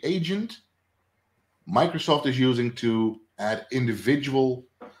of the agent Microsoft is using to add individual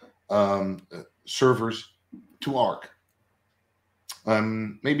servers to Arc.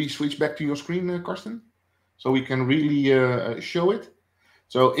 Maybe switch back to your screen, Karsten, so we can really show it.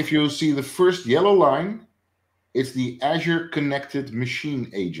 So if you see the first yellow line, it's the Azure Connected Machine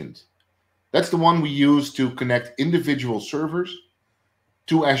Agent. That's the one we use to connect individual servers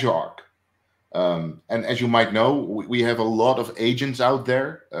to Azure Arc. And as you might know, we have a lot of agents out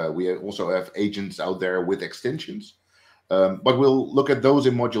there. We also have agents out there with extensions. But we'll look at those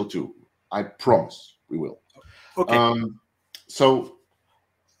in Module 2. I promise we will. Okay. So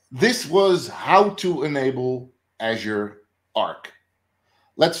this was how to enable Azure Arc.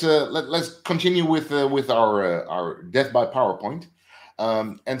 Let's continue with our Death by PowerPoint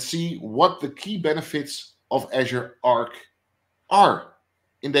and see what the key benefits of Azure Arc are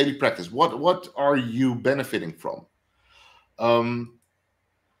in daily practice. What are you benefiting from?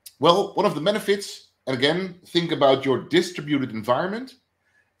 Well, one of the benefits, and again, think about your distributed environment,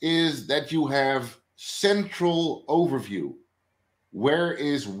 is that you have central overview. Where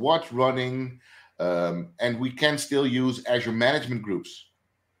is what running? And we can still use Azure management groups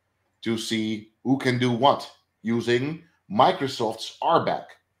to see who can do what using Microsoft's RBAC.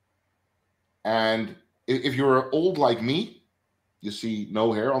 And if you're old like me, you see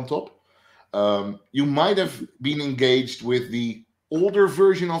no hair on top, you might have been engaged with the older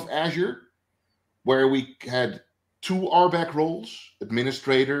version of Azure, where we had 2 RBAC roles,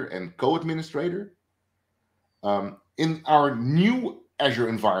 administrator and co-administrator. In our new Azure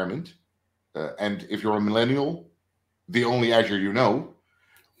environment, and if you're a millennial, the only Azure you know,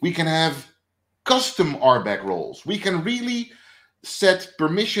 we can have custom RBAC roles. We can really set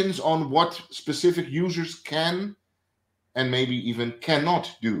permissions on what specific users can and maybe even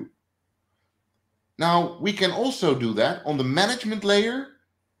cannot do. Now, we can also do that on the management layer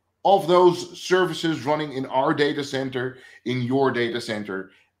of those services running in our data center, in your data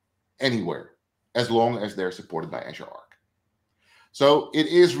center, anywhere, as long as they're supported by Azure Arc. So it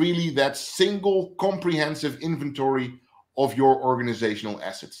is really that single comprehensive inventory of your organizational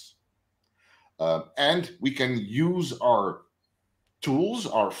assets. And we can use our tools,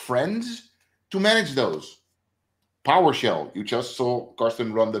 our friends, to manage those. PowerShell, you just saw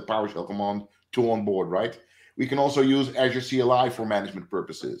Karsten run the PowerShell command to onboard, right? We can also use Azure CLI for management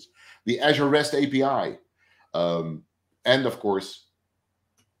purposes, the Azure REST API. And of course,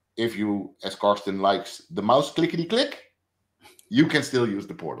 if you, as Karsten likes, the mouse clickety-click, you can still use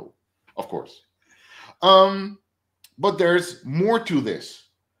the portal, of course. But there's more to this,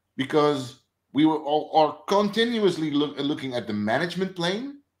 because we are continuously looking at the management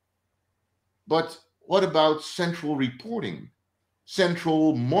plane. But what about central reporting,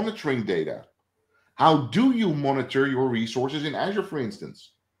 central monitoring data? How do you monitor your resources in Azure, for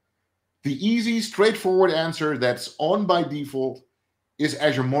instance? The easy, straightforward answer that's on by default is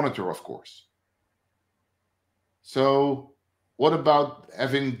Azure Monitor, of course. So what about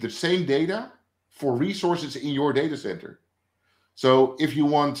having the same data for resources in your data center? So if you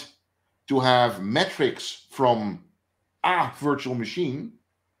want to have metrics from a virtual machine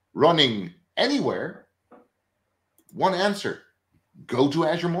running anywhere, one answer: go to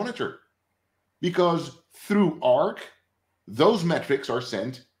Azure Monitor. Because through Arc, those metrics are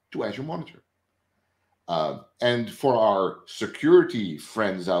sent to Azure Monitor. And for our security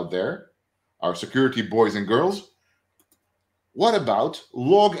friends out there, our security boys and girls, what about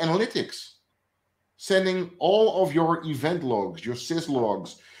log analytics? Sending all of your event logs, your sys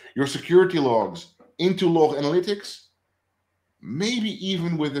logs, your security logs into log analytics, maybe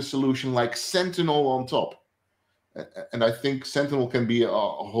even with a solution like Sentinel on top. And I think Sentinel can be a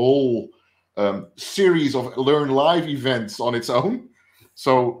whole series of Learn Live events on its own.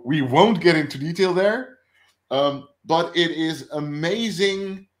 So we won't get into detail there. But it is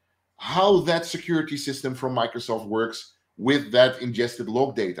amazing how that security system from Microsoft works with that ingested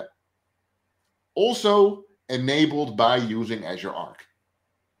log data. Also enabled by using Azure Arc.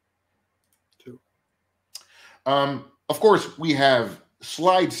 Of course, we have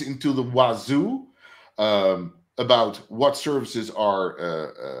slides into the wazoo about what services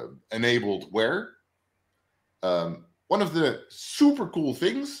are enabled where. One of the super cool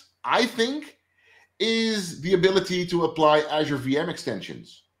things, I think, is the ability to apply Azure VM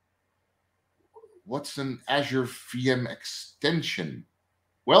extensions. What's an Azure VM extension?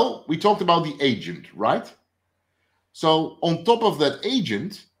 Well, we talked about the agent, right? So on top of that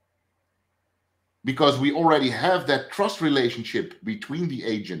agent, because we already have that trust relationship between the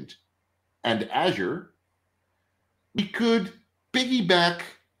agent and Azure, we could piggyback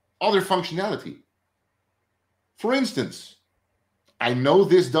other functionality. For instance, I know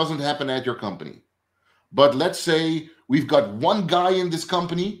this doesn't happen at your company, but let's say we've got one guy in this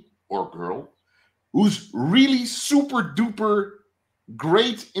company, or girl, who's really super duper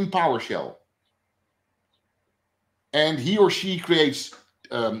great in PowerShell. And he or she creates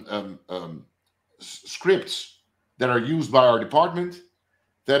scripts that are used by our department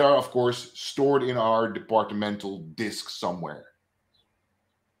that are, of course, stored in our departmental disk somewhere.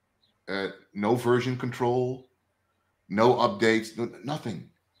 No version control, no updates, nothing.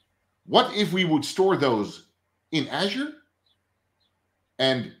 What if we would store those in Azure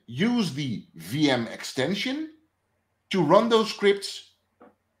and use the VM extension to run those scripts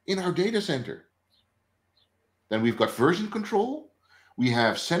in our data center? Then we've got version control. We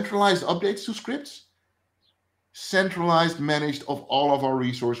have centralized updates to scripts, centralized managed of all of our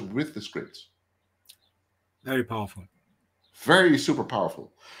resources with the scripts. Very powerful. Very super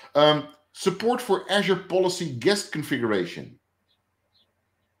powerful. Support for Azure policy guest configuration.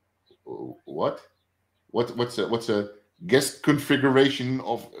 What? What's a guest configuration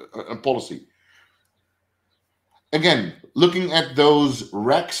of a policy? Again, looking at those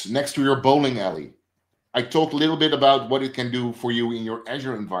racks next to your bowling alley, I talked a little bit about what it can do for you in your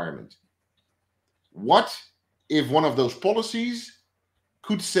Azure environment. What if one of those policies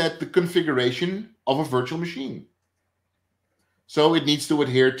could set the configuration of a virtual machine? So it needs to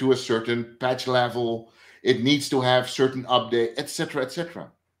adhere to a certain patch level. It needs to have certain update, etc., etc.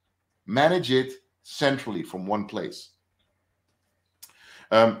 Manage it centrally from one place.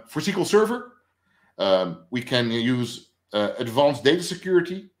 For SQL Server, we can use advanced data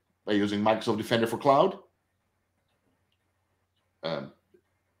security by using Microsoft Defender for Cloud.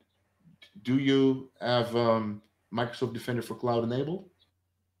 Do you have Microsoft Defender for Cloud enabled?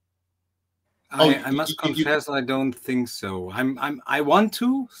 I must confess, I don't think so. I want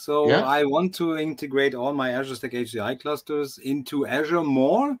to, so yeah? I want to integrate all my Azure Stack HCI clusters into Azure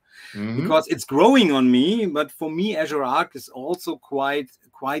more, because it's growing on me. But for me, Azure Arc is also quite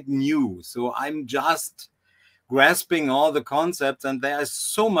new. So I'm just grasping all the concepts, and there is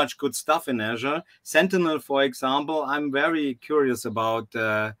so much good stuff in Azure. Sentinel, for example, I'm very curious about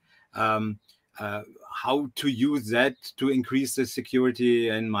how to use that to increase the security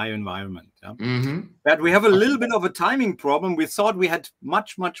in my environment. Yeah? Mm-hmm. But we have a little bit of a timing problem. We thought we had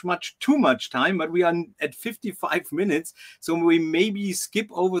much too much time, but we are at 55 minutes. So we maybe skip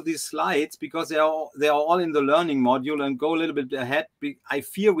over these slides because they are all in the learning module and go a little bit ahead. I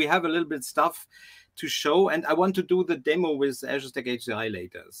fear we have a little bit stuff to show, and I want to do the demo with Azure Stack HCI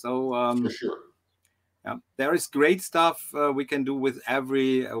later. So For sure. yeah, there is great stuff we can do with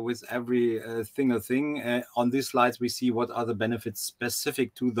every thing. On these slides, we see what are the benefits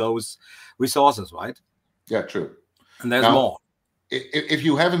specific to those resources, right? Yeah, true. And there's more. If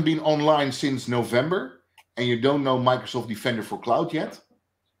you haven't been online since November and you don't know Microsoft Defender for Cloud yet,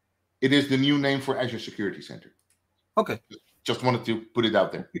 it is the new name for Azure Security Center. Okay. Just wanted to put it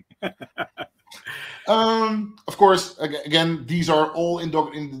out there. Of course, again, these are all in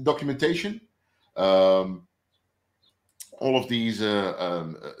the documentation. All of these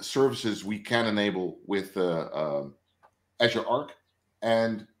services we can enable with Azure Arc,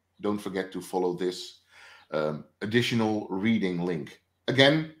 and don't forget to follow this additional reading link.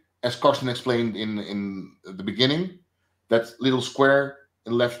 Again, as Karsten explained in the beginning, that little square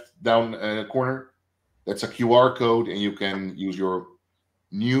in the left down corner, that's a QR code, and you can use your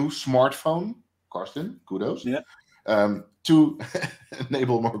new smartphone, Karsten, kudos, yeah, to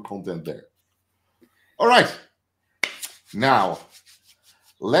enable more content there. All right, now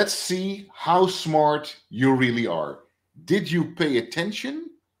let's see how smart you really are. Did you pay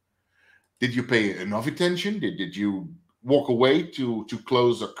attention? Did you pay enough attention? Did you walk away to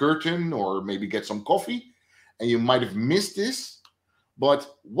close a curtain or maybe get some coffee? And you might have missed this,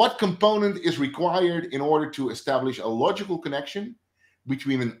 but what component is required in order to establish a logical connection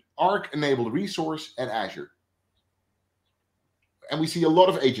between an Arc-enabled resource and Azure? And we see a lot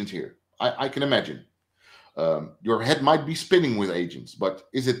of agents here, I can imagine. Your head might be spinning with agents, but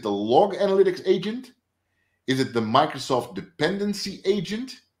is it the log analytics agent? Is it the Microsoft dependency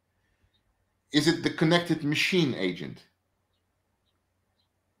agent? Is it the connected machine agent?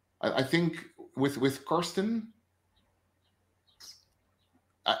 I think with Karsten,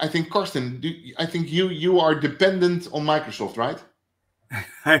 I think Karsten, I think you are dependent on Microsoft, right?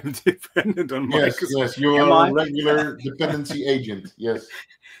 I'm dependent on Microsoft. Yes, you are a regular dependency agent. Yes.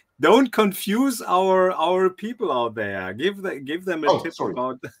 Don't confuse our people out there. Give them a tip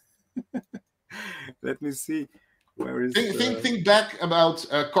about. Let me see. Where is think back about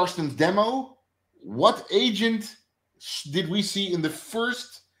Karsten's demo. What agent did we see in the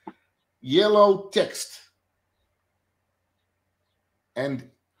first yellow text? And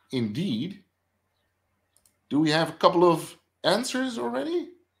indeed, do we have a couple of answers already?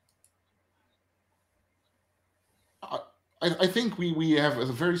 I think we have a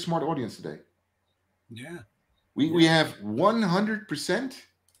very smart audience today. Yeah. We have 100%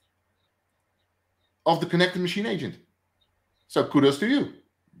 of the connected machine agent. So kudos to you.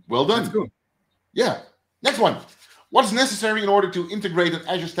 Well done. That's good. Yeah. Next one. What's necessary in order to integrate an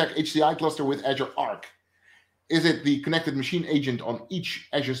Azure Stack HCI cluster with Azure Arc? Is it the connected machine agent on each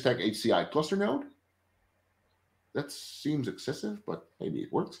Azure Stack HCI cluster node? That seems excessive, but maybe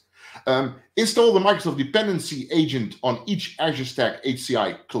it works. Install the Microsoft dependency agent on each Azure Stack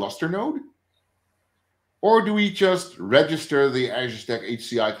HCI cluster node? Or do we just register the Azure Stack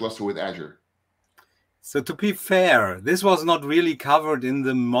HCI cluster with Azure? So to be fair, this was not really covered in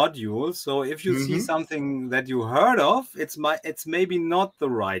the module. So if you see something that you heard of, it's maybe not the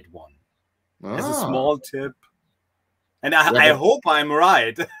right one. As a small tip. And I hope I'm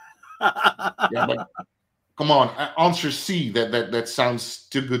right. Yeah, but come on, answer C. That sounds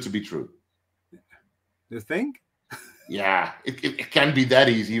too good to be true. You think? Yeah, it can't be that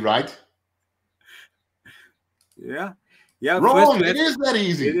easy, right? Yeah. Yeah, wrong. It is that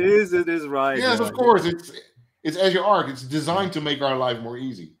easy. It is right. Yes, of course. It's Azure Arc. It's designed to make our life more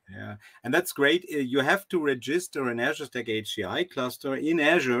easy. Yeah, and that's great. You have to register an Azure Stack HCI cluster in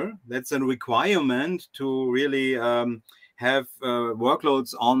Azure. That's a requirement to really have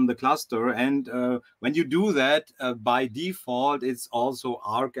workloads on the cluster. And when you do that, by default, it's also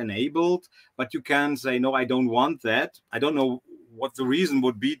Arc enabled. But you can say, no, I don't want that. I don't know what the reason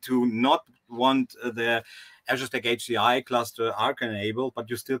would be to not want the Azure Stack HCI cluster Arc enabled, but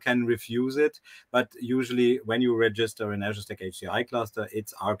you still can refuse it. But usually when you register an Azure Stack HCI cluster,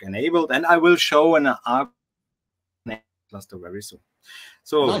 it's Arc enabled. And I will show an Arc cluster very soon.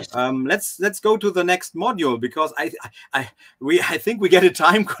 So nice. Let's go to the next module, because I think we get a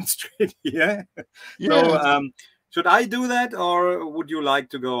time constraint here. Yeah. So should I do that, or would you like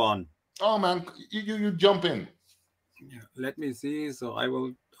to go on? Oh man, you jump in. Yeah, let me see. So I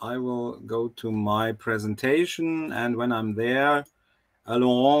will go to my presentation, and when I'm there,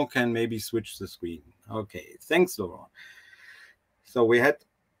 Laurent can maybe switch the screen. Okay, thanks, Laurent. So we had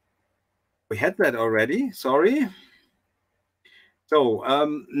that already. Sorry. So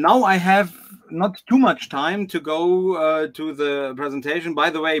now I have not too much time to go to the presentation. By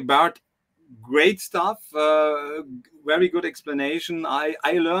the way, Bart, great stuff. Very good explanation. I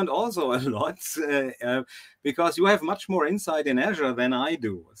learned also a lot because you have much more insight in Azure than I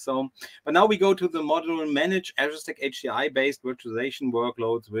do. So, but now we go to the module manage Azure Stack HCI-based virtualization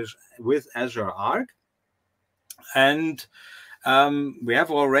workloads with Azure Arc. And we have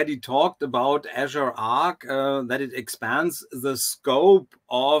already talked about Azure Arc, that it expands the scope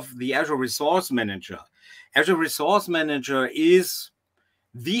of the Azure Resource Manager. Azure Resource Manager is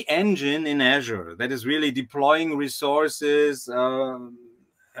the engine in Azure that is really deploying resources,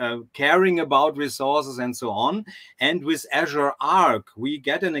 caring about resources, and so on. And with Azure Arc, we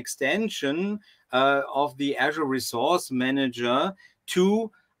get an extension of the Azure Resource Manager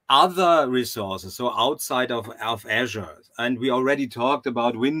to other resources, so outside of Azure. And we already talked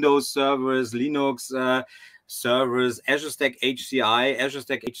about Windows servers, Linux servers, Azure Stack HCI, Azure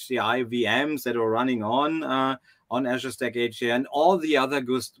Stack HCI VMs that are running on Azure Stack HCI, and all the other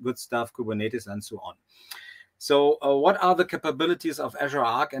good stuff, Kubernetes and so on. So what are the capabilities of Azure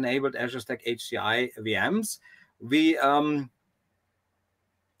Arc enabled Azure Stack HCI VMs?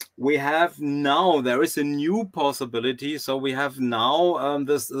 We have now, there is a new possibility. So we have now,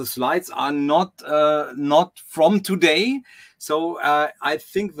 the slides are not from today. So I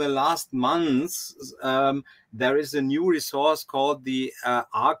think the last months, there is a new resource called the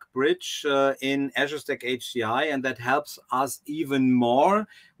Arc Bridge in Azure Stack HCI, and that helps us even more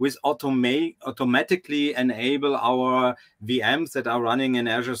with automatically enable our VMs that are running in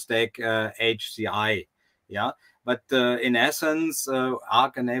Azure Stack HCI. Yeah. But in essence,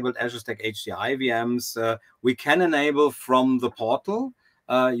 Arc-enabled Azure Stack HCI VMs, we can enable from the portal.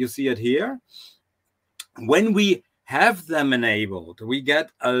 You see it here. When we have them enabled, we get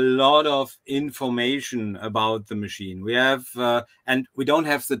a lot of information about the machine. We have, and we don't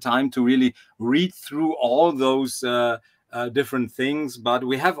have the time to really read through all those different things, but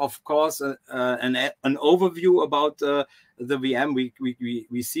we have, of course, an overview about the VM.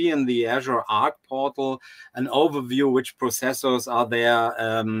 We see in the Azure Arc portal an overview which processors are there,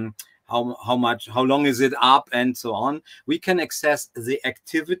 how long is it up, and so on. We can access the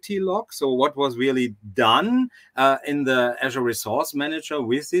activity log, so what was really done in the Azure Resource Manager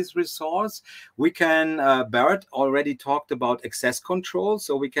with this resource. We can, Barrett already talked about access control,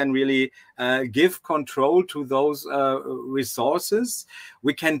 so we can really give control to those resources.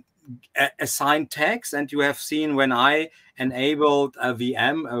 We can assign tags, and you have seen when I enabled a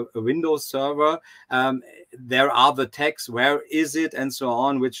VM, a Windows server, there are the tags, where is it, and so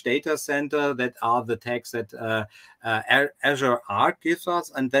on, which data center, that are the tags that Azure Arc gives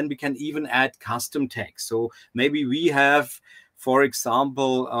us. And then we can even add custom tags. So maybe we have, for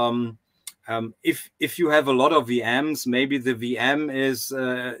example, if you have a lot of VMs, maybe the VM is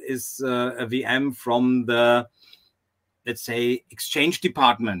a VM from the, let's say, Exchange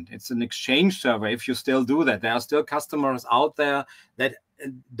department. It's an Exchange server. If you still do that, there are still customers out there that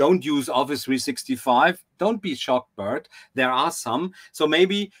don't use Office 365. Don't be shocked, Bert. There are some. So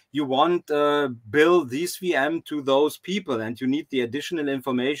maybe you want to build this VM to those people, and you need the additional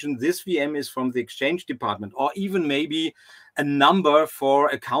information. This VM is from the Exchange department, or even maybe a number for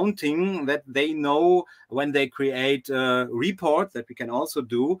accounting that they know when they create a report, that we can also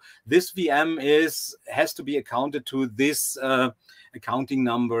do. This VM has to be accounted to this accounting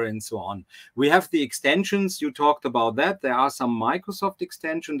number, and so on. We have the extensions. You talked about that. There are some Microsoft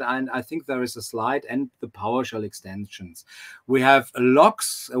extensions, and I think there is a slide, and the PowerShell extensions. We have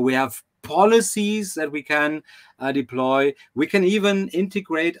logs. We have policies that we can deploy. We can even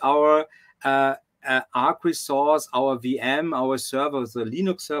integrate our Arc resource, our VM, our server, the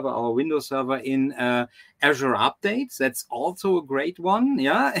Linux server, our Windows server in Azure Updates. That's also a great one.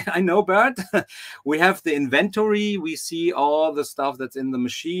 Yeah, I know, Bert. We have the inventory. We see all the stuff that's in the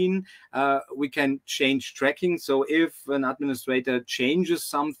machine. We can change tracking. So if an administrator changes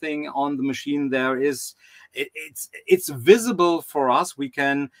something on the machine, there is it's visible for us. We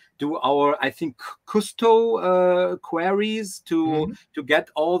can do our, I think, custo queries to get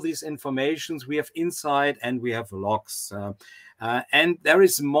all these informations. We have insight and we have logs. And there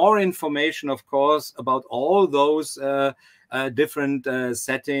is more information, of course, about all those different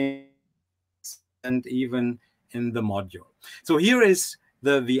settings, and even in the module. So here is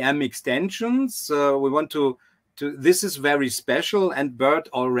the VM extensions. We want to this is very special, and Bert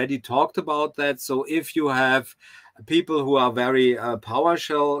already talked about that. So if you have people who are very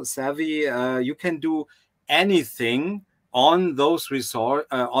PowerShell savvy, you can do anything on those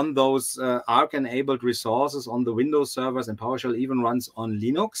Arc-enabled resources on the Windows servers, and PowerShell even runs on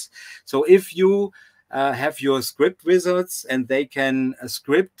Linux. So if you have your script wizards and they can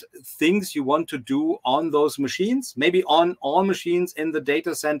script things you want to do on those machines, maybe on all machines in the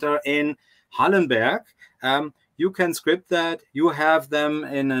data center in Hallenberg, you can script that. You have them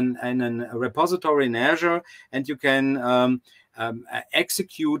in a repository in Azure, and you can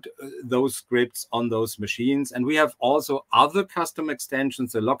execute those scripts on those machines. And we have also other custom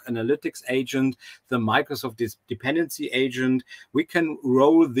extensions, the Log Analytics agent, the Microsoft Dependency agent. We can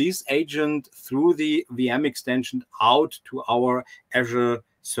roll this agent through the VM extension out to our Azure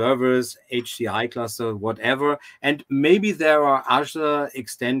servers, HCI cluster, whatever. And maybe there are other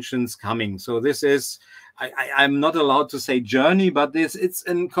extensions coming. So this is, I'm not allowed to say journey, but it's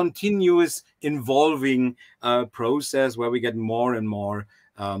a continuous evolving process where we get more and more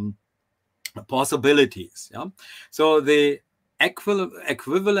possibilities. Yeah? So the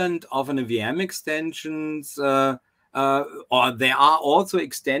equivalent of an VM extensions, or there are also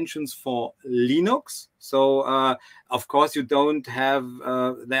extensions for Linux. So of course you don't have,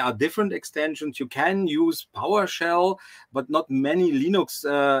 there are different extensions. You can use PowerShell, but not many Linux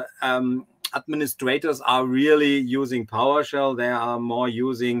administrators are really using PowerShell. They are more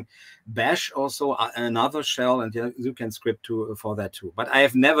using Bash, also another shell, and you can script for that too. But I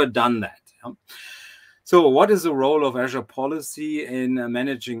have never done that. Yeah? So what is the role of Azure Policy in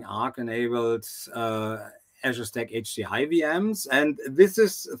managing Arc-enabled Azure Stack HCI VMs? And this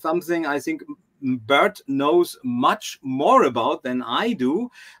is something I think Bert knows much more about than I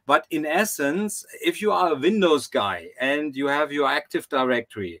do. But in essence, if you are a Windows guy and you have your Active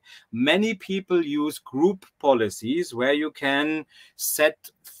Directory, many people use group policies where you can set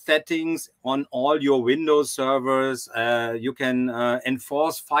settings on all your Windows servers. You can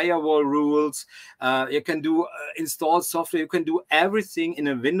enforce firewall rules. You can do install software. You can do everything in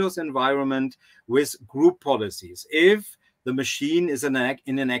a Windows environment with group policies if the machine is in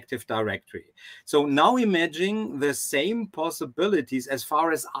an Active Directory. So now imagine the same possibilities as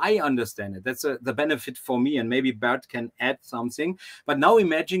far as I understand it. That's the benefit for me, and maybe Bert can add something. But now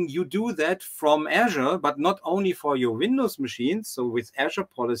imagine you do that from Azure, but not only for your Windows machines, so with Azure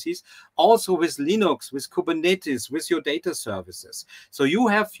policies, also with Linux, with Kubernetes, with your data services. So you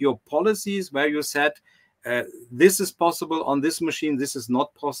have your policies where you set this is possible on this machine, this is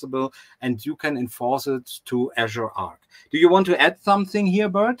not possible, and you can enforce it to Azure Arc. Do you want to add something here,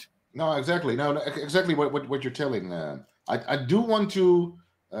 Bert? No, exactly. No, exactly what you're telling. I do want to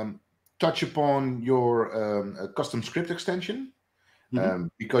touch upon your custom script extension,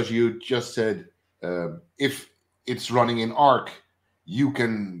 because you just said if it's running in Arc, you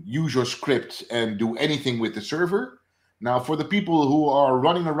can use your script and do anything with the server. Now, for the people who are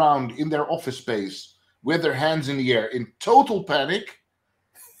running around in their office space with their hands in the air in total panic,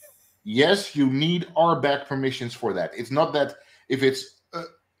 yes, you need RBAC permissions for that. It's not that if it's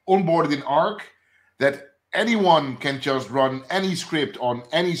onboarded in Arc, that anyone can just run any script on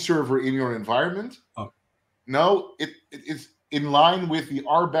any server in your environment. Oh. No, it's in line with the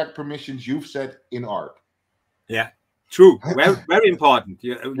RBAC permissions you've set in Arc. Yeah. True, very important.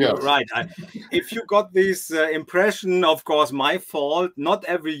 You're yes. Right. If you got this impression, of course, my fault. Not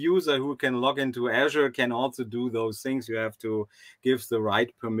every user who can log into Azure can also do those things. You have to give the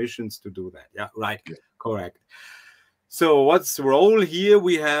right permissions to do that. Yeah, right. Yeah. Correct. So what's the role here?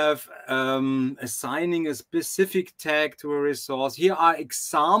 We have assigning a specific tag to a resource. Here are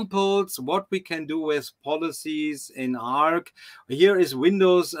examples what we can do with policies in Arc. Here is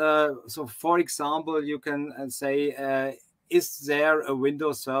Windows. So for example, you can say, is there a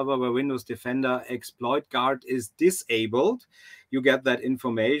Windows server where Windows Defender exploit guard is disabled? You get that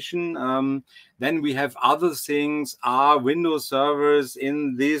information. Then we have other things. Are Windows servers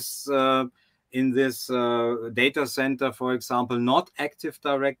in this data center, for example, not Active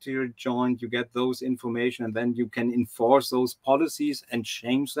Directory joined? You get those information, and then you can enforce those policies and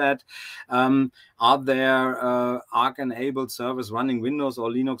change that. Are there Arc-enabled servers running Windows or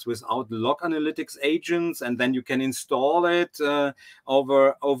Linux without Log Analytics agents? And then you can install it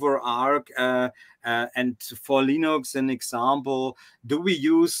over Arc. And for Linux, an example, do we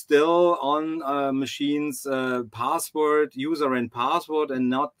use still on machines user and password, and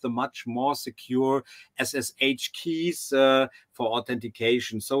not the much more secure SSH keys for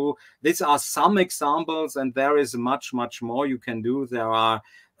authentication? So these are some examples, and there is much more you can do. There are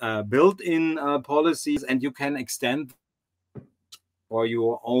built-in policies, and you can extend for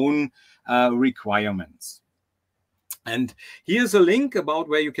your own requirements. And here's a link about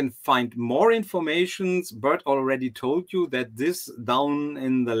where you can find more information. Bert already told you that this down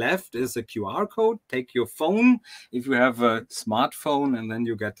in the left is a QR code. Take your phone if you have a smartphone, and then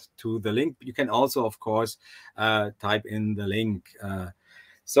you get to the link. You can also, of course, type in the link.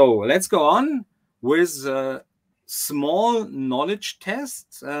 So let's go on with small knowledge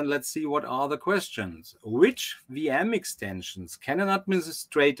tests, and let's see what are the questions. Which VM extensions can an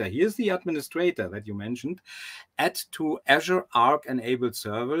administrator, here's the administrator that you mentioned, add to Azure Arc enabled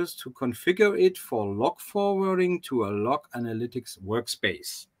servers to configure it for log forwarding to a log analytics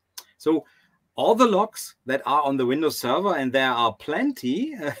workspace? So all the logs that are on the Windows Server, and there are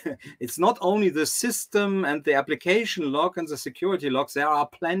plenty, it's not only the system and the application log and the security logs, there are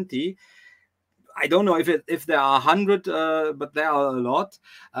plenty. I don't know if there are 100, but there are a lot.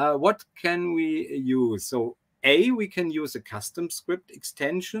 What can we use? So we can use a custom script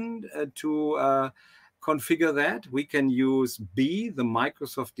extension to configure that. We can use B, the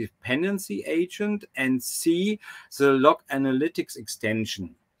Microsoft dependency agent, and C, the log analytics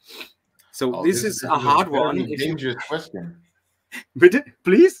extension. So this is a hard one. Dangerous question.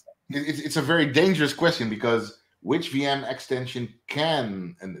 Please? It's a very dangerous question, because which VM extension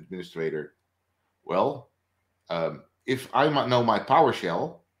can an administrator? Well, if I might know my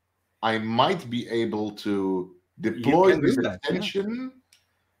PowerShell, I might be able to deploy this extension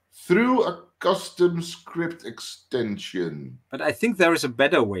through a custom script extension. But I think there is a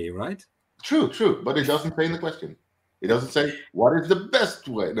better way, right? True. But it doesn't say in the question. It doesn't say what is the best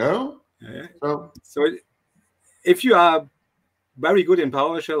way. No. Yeah. So if you are very good in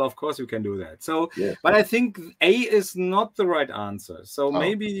PowerShell, of course you can do that. So, yeah. But I think A is not the right answer. So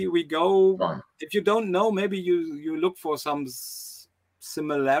maybe we go. Fine. If you don't know, maybe you look for some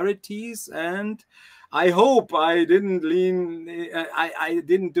similarities. And I hope I didn't I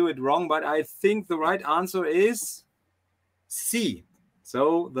didn't do it wrong, but I think the right answer is C.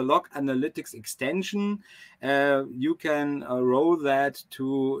 So the log analytics extension, you can roll that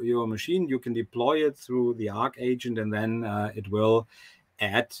to your machine. You can deploy it through the Arc agent, and then it will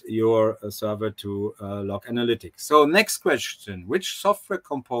add your server to log analytics. So next question, which software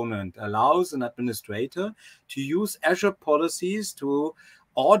component allows an administrator to use Azure policies to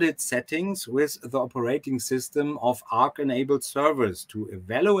audit settings with the operating system of Arc-enabled servers to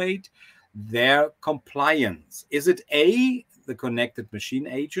evaluate their compliance? Is it A, the connected machine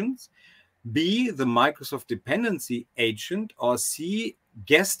agents, B, the Microsoft dependency agent, or C,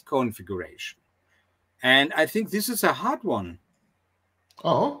 guest configuration? And I think this is a hard one.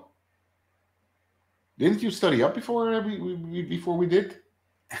 Oh, didn't you study up before we did?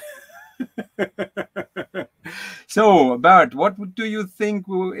 So, Bert, what do you think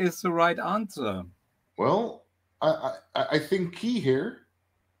is the right answer? Well, I think key here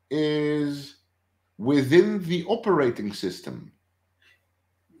is within the operating system.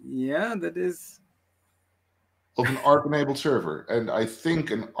 Yeah, that is of an Arc-enabled server, and I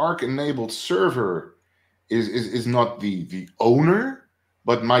think an Arc-enabled server is not the owner,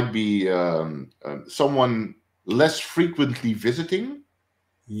 but might be someone less frequently visiting.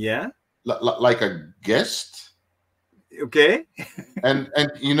 Yeah, like a guest. Okay. and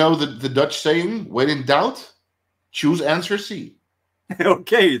you know the Dutch saying, when in doubt, choose answer C.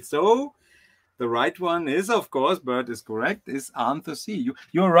 Okay, so the right one is, of course, Bert is correct, is answer C.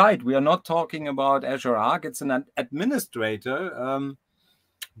 You're right. We are not talking about Azure Arc. It's an administrator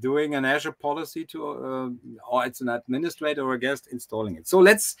doing an Azure policy to, or it's an administrator or a guest installing it. So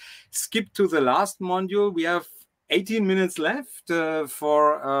let's skip to the last module. We have 18 minutes left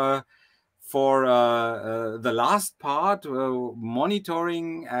for the last part,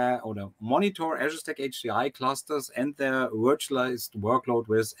 monitoring or monitor Azure Stack HCI clusters and their virtualized workload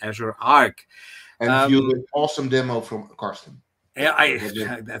with Azure Arc. And view the awesome demo from Karsten. Yeah,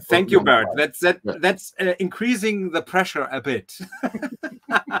 thank you, Bert. That's increasing the pressure a bit.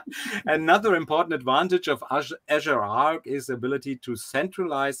 Another important advantage of Azure Arc is the ability to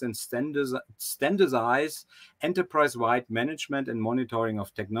centralize and standardize enterprise-wide management and monitoring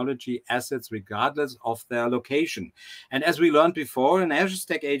of technology assets regardless of their location. And as we learned before, an Azure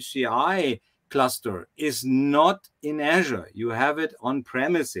Stack HCI cluster is not in Azure. You have it on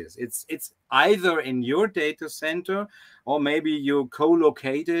premises. It's either in your data center, or maybe you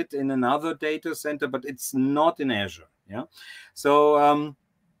co-locate it in another data center, but it's not in Azure. Yeah. So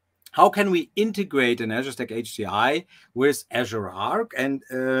how can we integrate an Azure Stack HCI with Azure Arc? And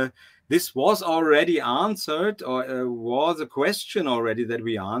this was already answered, or was a question already that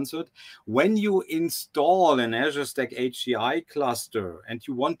we answered. When you install an Azure Stack HCI cluster and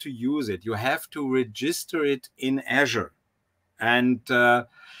you want to use it, you have to register it in Azure. And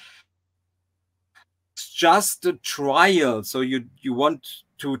just a trial. So you want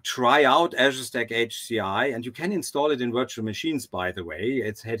to try out Azure Stack HCI, and you can install it in virtual machines, by the way.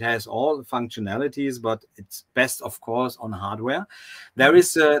 It has all functionalities, but it's best, of course, on hardware. There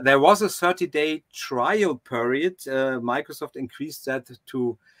was a 30-day trial period. Microsoft increased that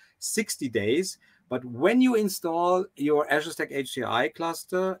to 60 days. But when you install your Azure Stack HCI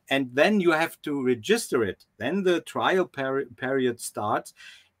cluster and then you have to register it, then the trial period starts.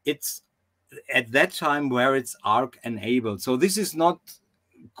 It's at that time where it's Arc enabled. So this is not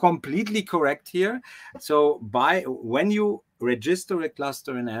completely correct here. So when you register a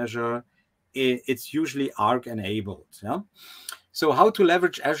cluster in Azure, it's usually Arc enabled. Yeah. So how to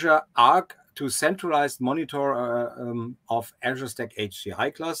leverage Azure Arc to centralized monitor of Azure Stack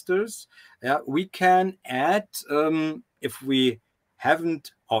HCI clusters? Yeah, we can add if we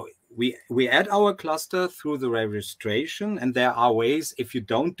haven't, or we add our cluster through the registration, and there are ways. If you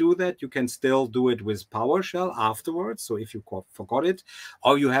don't do that, you can still do it with PowerShell afterwards. So if you forgot it,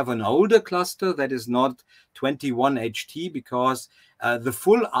 or you have an older cluster that is not 21HT, because the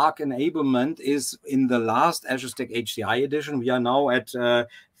full Arc enablement is in the last Azure Stack HCI edition. We are now at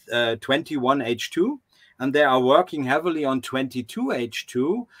 21H2, and they are working heavily on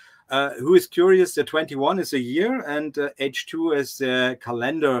 22H2. Who is curious, the 21 is a year, and H2 is the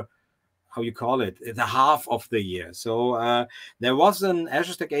calendar, how you call it, the half of the year. So there was an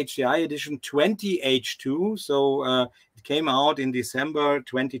Azure Stack HCI edition 20H2. So it came out in December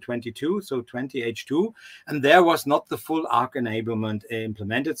 2022, so 20H2. And there was not the full Arc enablement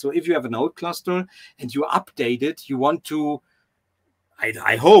implemented. So if you have an old cluster and you update it, you want to,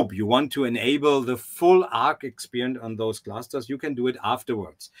 I hope you want to enable the full Arc experience on those clusters, you can do it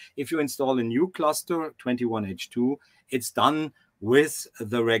afterwards. If you install a new cluster, 21H2, it's done with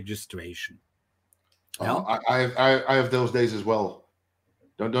the registration. Yeah? I have those days as well.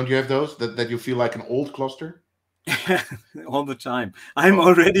 Don't you have those that you feel like an old cluster? All the time. I'm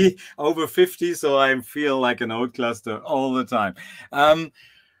already over 50, so I feel like an old cluster all the time.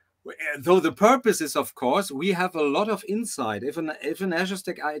 Though the purpose is, of course, we have a lot of insight. If an Azure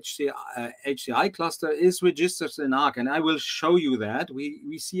Stack HCI cluster is registered in Arc, and I will show you that,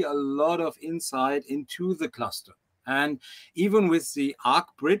 we see a lot of insight into the cluster. And even with the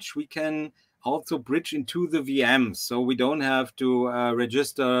Arc bridge, we can also bridge into the VMs. So we don't have to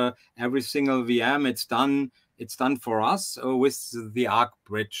register every single VM. It's done for us with the Arc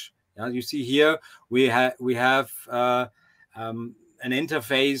bridge. Yeah, you see here we have an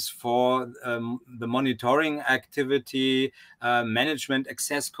interface for the monitoring activity, management,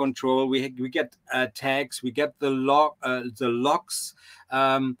 access control. We get tags, we get the logs,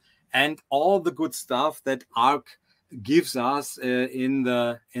 and all the good stuff that Arc gives us in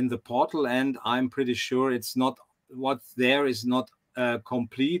the portal. And I'm pretty sure it's not what's there is not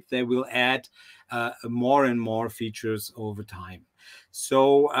complete. They will add more and more features over time.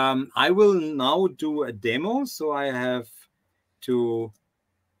 So I will now do a demo. So I have to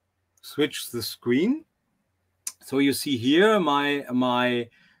switch the screen. So you see here my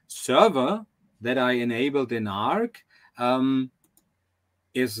server that I enabled in Arc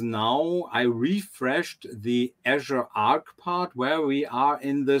is now, I refreshed the Azure Arc part where we are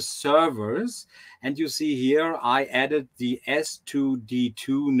in the servers. And you see here, I added the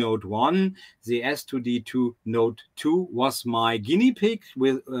S2D2 node 1. The S2D2 node 2 was my guinea pig.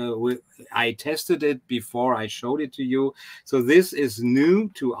 I tested it before I showed it to you. So this is new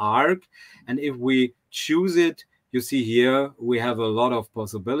to Arc. And if we choose it, you see here, we have a lot of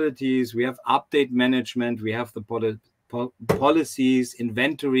possibilities. We have update management. We have the policies,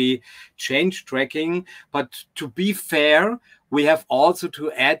 inventory, change tracking. But to be fair, we have also to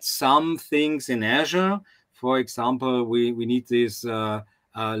add some things in Azure. For example, we need this log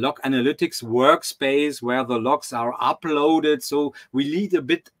analytics workspace where the logs are uploaded. So we need a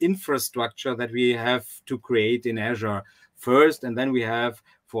bit infrastructure that we have to create in Azure first. And then we have,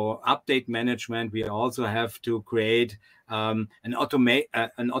 for update management, we also have to create an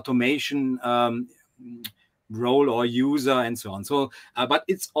automation role or user and so on. So but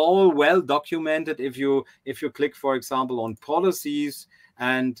it's all well documented. If you click, for example, on policies,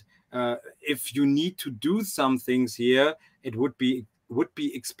 and if you need to do some things here, it would be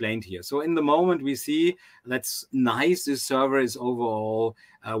explained here. So in the moment we see that's nice. This server is overall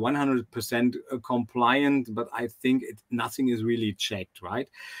 100% compliant, but I think nothing is really checked, right?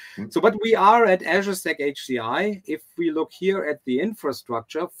 So, but we are at Azure Stack HCI. If we look here at the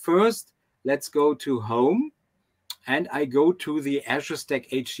infrastructure, first let's go to Home. And I go to the Azure Stack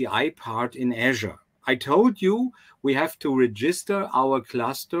HCI part in Azure. I told you we have to register our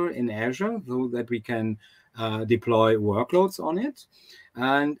cluster in Azure so that we can deploy workloads on it.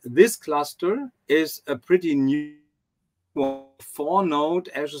 And this cluster is a pretty new 4-node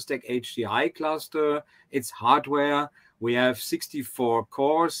Azure Stack HCI cluster. It's hardware. We have 64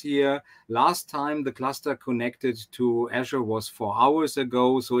 cores here. Last time the cluster connected to Azure was 4 hours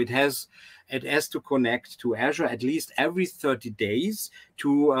ago. So it has to connect to Azure at least every 30 days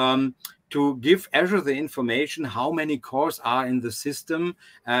to give Azure the information how many cores are in the system,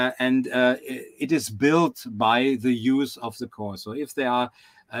 and it is built by the use of the core. So if there are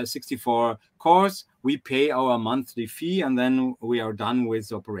 64 cores, we pay our monthly fee, and then we are done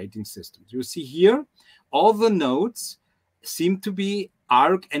with operating systems. You see here, all the nodes seem to be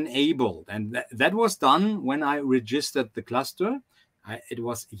Arc enabled, and that was done when I registered the cluster. It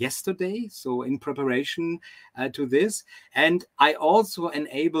was yesterday, so in preparation to this. And I also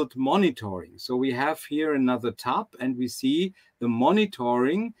enabled monitoring. So we have here another tab, and we see the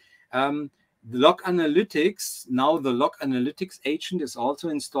monitoring. The log analytics, now the log analytics agent is also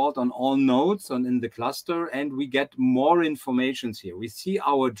installed on all nodes and in the cluster, and we get more information here. We see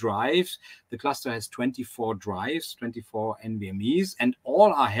our drives. The cluster has 24 drives, 24 NVMEs, and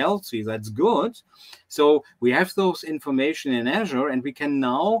all are healthy. That's good. So we have those information in Azure, and we can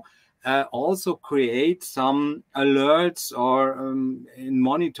now also create some alerts or in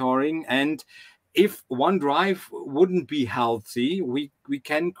monitoring. And if one drive wouldn't be healthy, we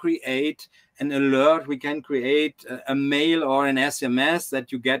can create an alert, we can create a mail or an SMS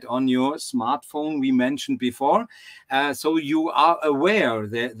that you get on your smartphone we mentioned before. So you are aware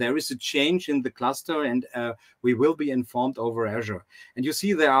that there is a change in the cluster, and we will be informed over Azure. And you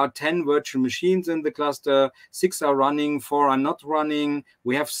see there are 10 virtual machines in the cluster, 6 are running, 4 are not running.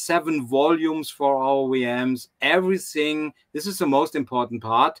 We have 7 volumes for our VMs, everything. This is the most important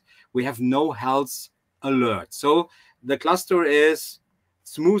part. We have no health alert. So the cluster is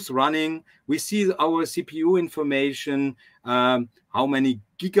smooth running. We see our CPU information, how many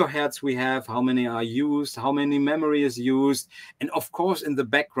gigahertz we have, how many are used, how many memory is used. And of course, in the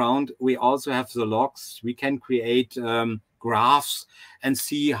background, we also have the logs. We can create graphs and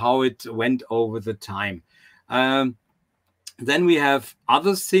see how it went over the time. Then we have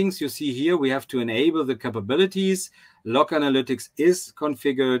other things. You see here, we have to enable the capabilities. Log analytics is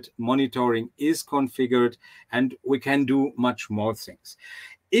configured, monitoring is configured, and we can do much more things.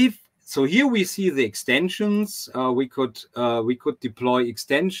 So here we see the extensions. We could deploy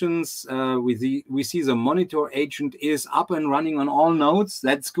extensions. We see the monitor agent is up and running on all nodes.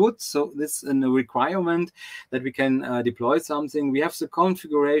 That's good. So this is a requirement that we can deploy something. We have the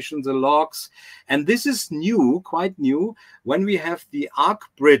configuration, the logs, and this is new, quite new, when we have the Arc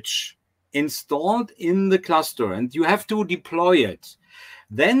bridge installed in the cluster and you have to deploy it.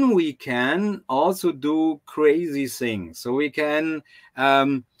 Then we can also do crazy things. So we can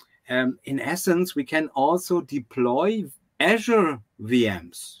in essence, we can also deploy Azure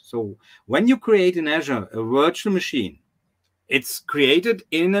VMs. So when you create in Azure a virtual machine, it's created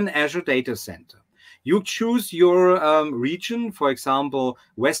in an Azure data center. You choose your region, for example,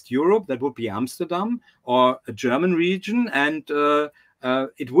 West Europe, that would be Amsterdam, or a German region, and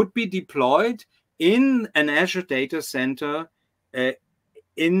it would be deployed in an Azure data center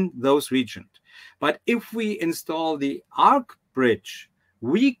in those regions. But if we install the Arc bridge,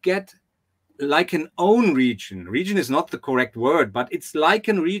 we get like an own region. Region is not the correct word, but it's like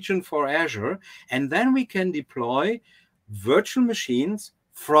a region for Azure. And then we can deploy virtual machines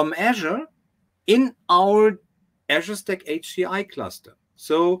from Azure in our Azure Stack HCI cluster.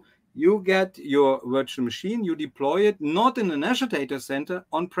 So you get your virtual machine, you deploy it not in an Azure data center,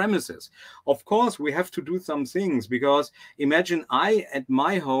 on premises. Of course, we have to do some things, because imagine at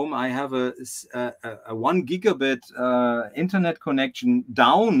my home, I have a 1 gigabit internet connection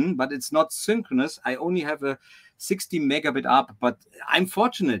down, but it's not synchronous. I only have a 60 megabit up, but I'm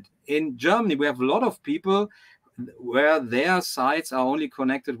fortunate. In Germany, we have a lot of people where their sites are only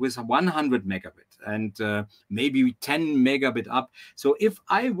connected with 100 megabit and maybe 10 megabit up. So if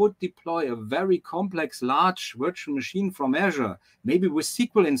I would deploy a very complex, large virtual machine from Azure, maybe with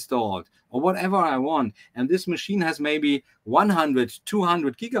SQL installed or whatever I want, and this machine has maybe 100,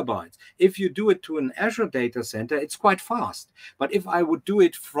 200 gigabytes, if you do it to an Azure data center, it's quite fast. But if I would do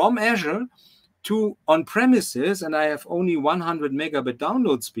it from Azure to on premises and I have only 100 megabit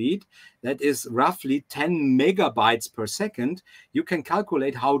download speed, that is roughly 10 megabytes per second, you can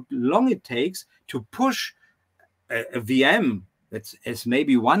calculate how long it takes to push a VM that's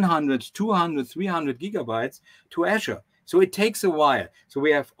maybe 100, 200, 300 gigabytes to Azure. So it takes a while. So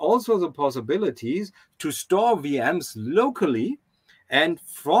we have also the possibilities to store VMs locally, and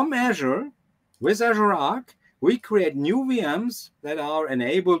from Azure with Azure Arc, we create new VMs that are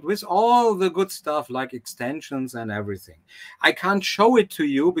enabled with all the good stuff like extensions and everything. I can't show it to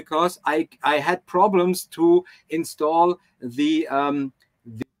you because I had problems to install the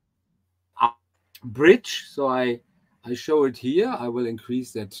bridge. So I show it here. I will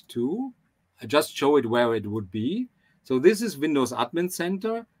increase that too. I just show it where it would be. So this is Windows Admin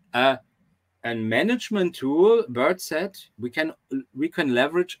Center. And management tool, Birdset, we can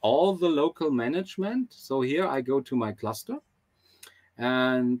leverage all the local management. So here I go to my cluster,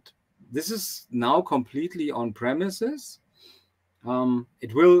 and this is now completely on premises.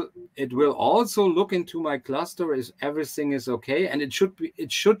 It will also look into my cluster if everything is okay, and it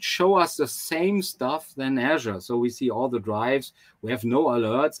should show us the same stuff than Azure. So we see all the drives, we have no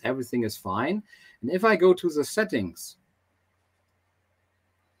alerts, everything is fine. And if I go to the settings,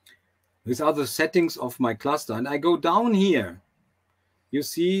 these are the settings of my cluster. And I go down here. You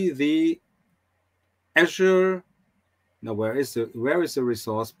see the Azure. Now, where is the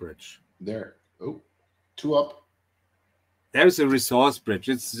resource bridge? There. Oh, 2 up. There's a resource bridge.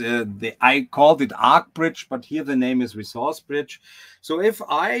 It's I called it Arc bridge, but here the name is resource bridge. So if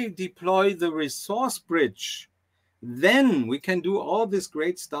I deploy the resource bridge, then we can do all this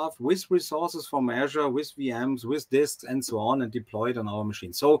great stuff with resources from Azure, with VMs, with disks, and so on, and deploy it on our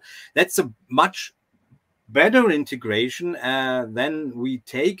machine. So that's a much better integration than we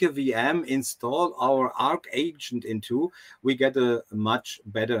take a VM, install our Arc agent into. We get a much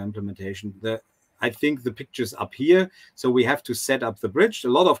better implementation. I think the picture's up here. So we have to set up the bridge. A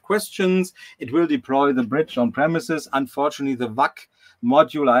lot of questions. It will deploy the bridge on premises. Unfortunately, the VAC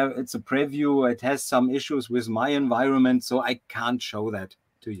module, it's a preview. It has some issues with my environment, so I can't show that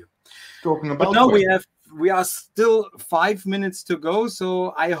to you. Talking about but now we are still 5 minutes to go.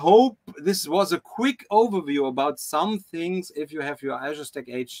 So I hope this was a quick overview about some things. If you have your Azure Stack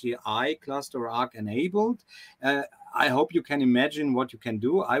HCI cluster Arc enabled, I hope you can imagine what you can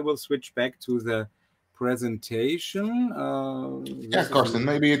do. I will switch back to the presentation. Yeah, Carsten,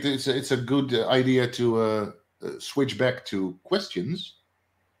 maybe it's a good idea to switch back to questions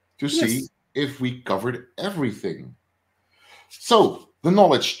to see if we covered everything. So the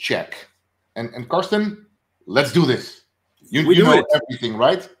knowledge check, and Carsten, let's do this. You know everything,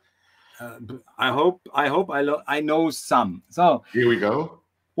 right? I hope I know some. So here we go.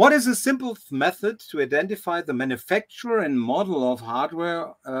 What is a simple method to identify the manufacturer and model of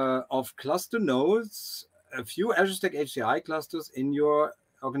hardware of cluster nodes, a few Azure Stack HCI clusters in your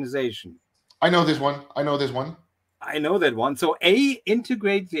organization? I know this one. I know that one. So A,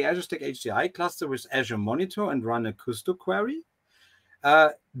 integrate the Azure Stack HCI cluster with Azure Monitor and run a custom query.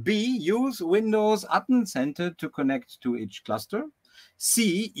 B, use Windows Admin Center to connect to each cluster.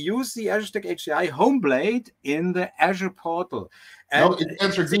 C, use the Azure Stack HCI home blade in the Azure portal. And no, it's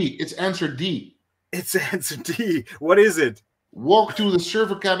answer D. It's answer D. It's answer D. What is it? Walk to the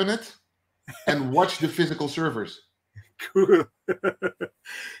server cabinet and watch the physical servers. Cool.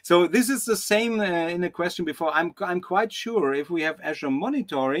 So this is the same in the question before. I'm quite sure if we have Azure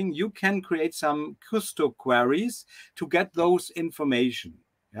monitoring, you can create some custom queries to get those information.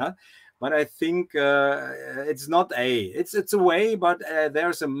 Yeah. But I think it's not A. It's a way, but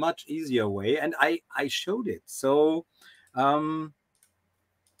there's a much easier way, and I showed it. So I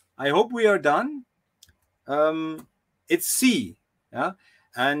hope we are done. It's C. Yeah.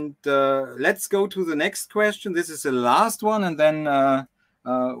 And let's go to the next question. This is the last one, and then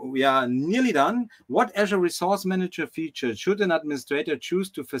we are nearly done. What Azure Resource Manager feature should an administrator choose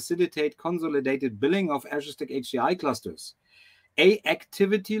to facilitate consolidated billing of Azure Stack HCI clusters? A,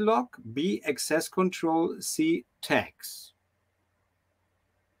 activity log, B, access control, C, tags.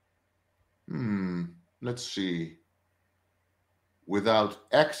 Let's see. Without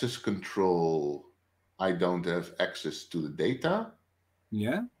access control, I don't have access to the data.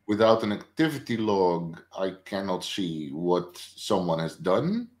 Yeah. Without an activity log, I cannot see what someone has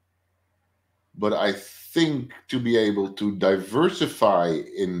done. But I think to be able to diversify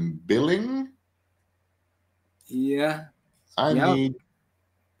in billing, I need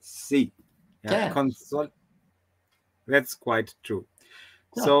C. Console. That's quite true.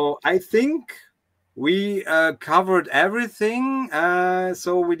 Yeah. So I think we covered everything.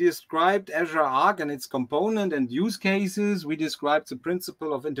 So we described Azure Arc and its component and use cases. We described the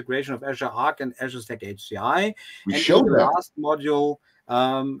principle of integration of Azure Arc and Azure Stack HCI. We showed the last module.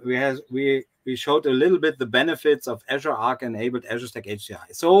 We showed a little bit the benefits of Azure Arc enabled Azure Stack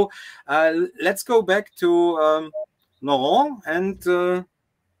HCI. So let's go back to Laurent and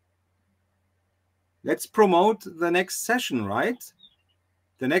let's promote the next session, right?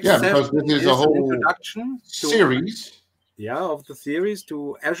 The next session because this is a whole introduction series of the series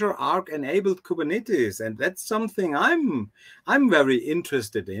to Azure Arc enabled Kubernetes, and that's something I'm very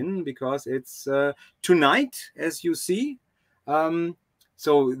interested in, because it's tonight, as you see.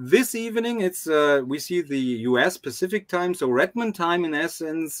 So this evening, it's we see the US Pacific time, so Redmond time in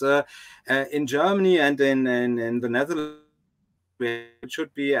essence, in Germany and in the Netherlands. It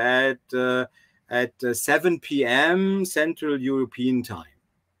should be at 7 p.m. Central European time.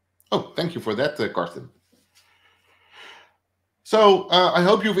 Oh, thank you for that, Karsten. So I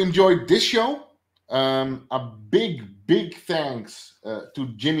hope you've enjoyed this show. A big thanks to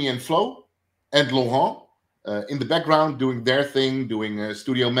Jimmy and Flo and Laurent in the background doing their thing, doing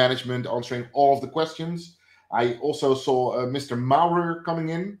studio management, answering all of the questions. I also saw Mr. Maurer coming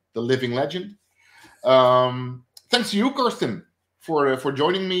in, the living legend. Thanks to you, Karsten, for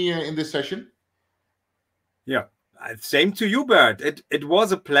joining me in this session. Yeah, same to you, Bert. It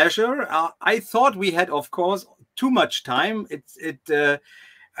was a pleasure. I thought we had, of course, too much time. In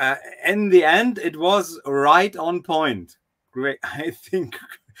the end, it was right on point. Great, I think.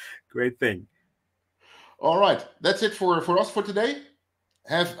 Great thing. All right, that's it for us for today.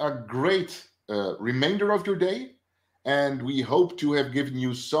 Have a great remainder of your day, and we hope to have given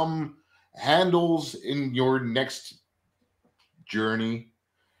you some handles in your next journey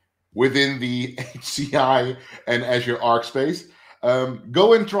within the HCI and Azure Arc space.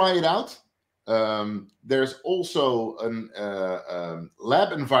 Go and try it out. There's also a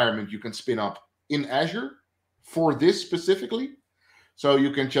lab environment you can spin up in Azure for this specifically. So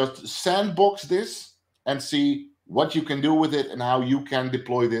you can just sandbox this and see what you can do with it and how you can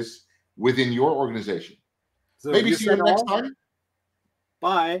deploy this within your organization. So Maybe see you next time.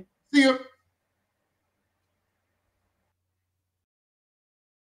 Bye. See you.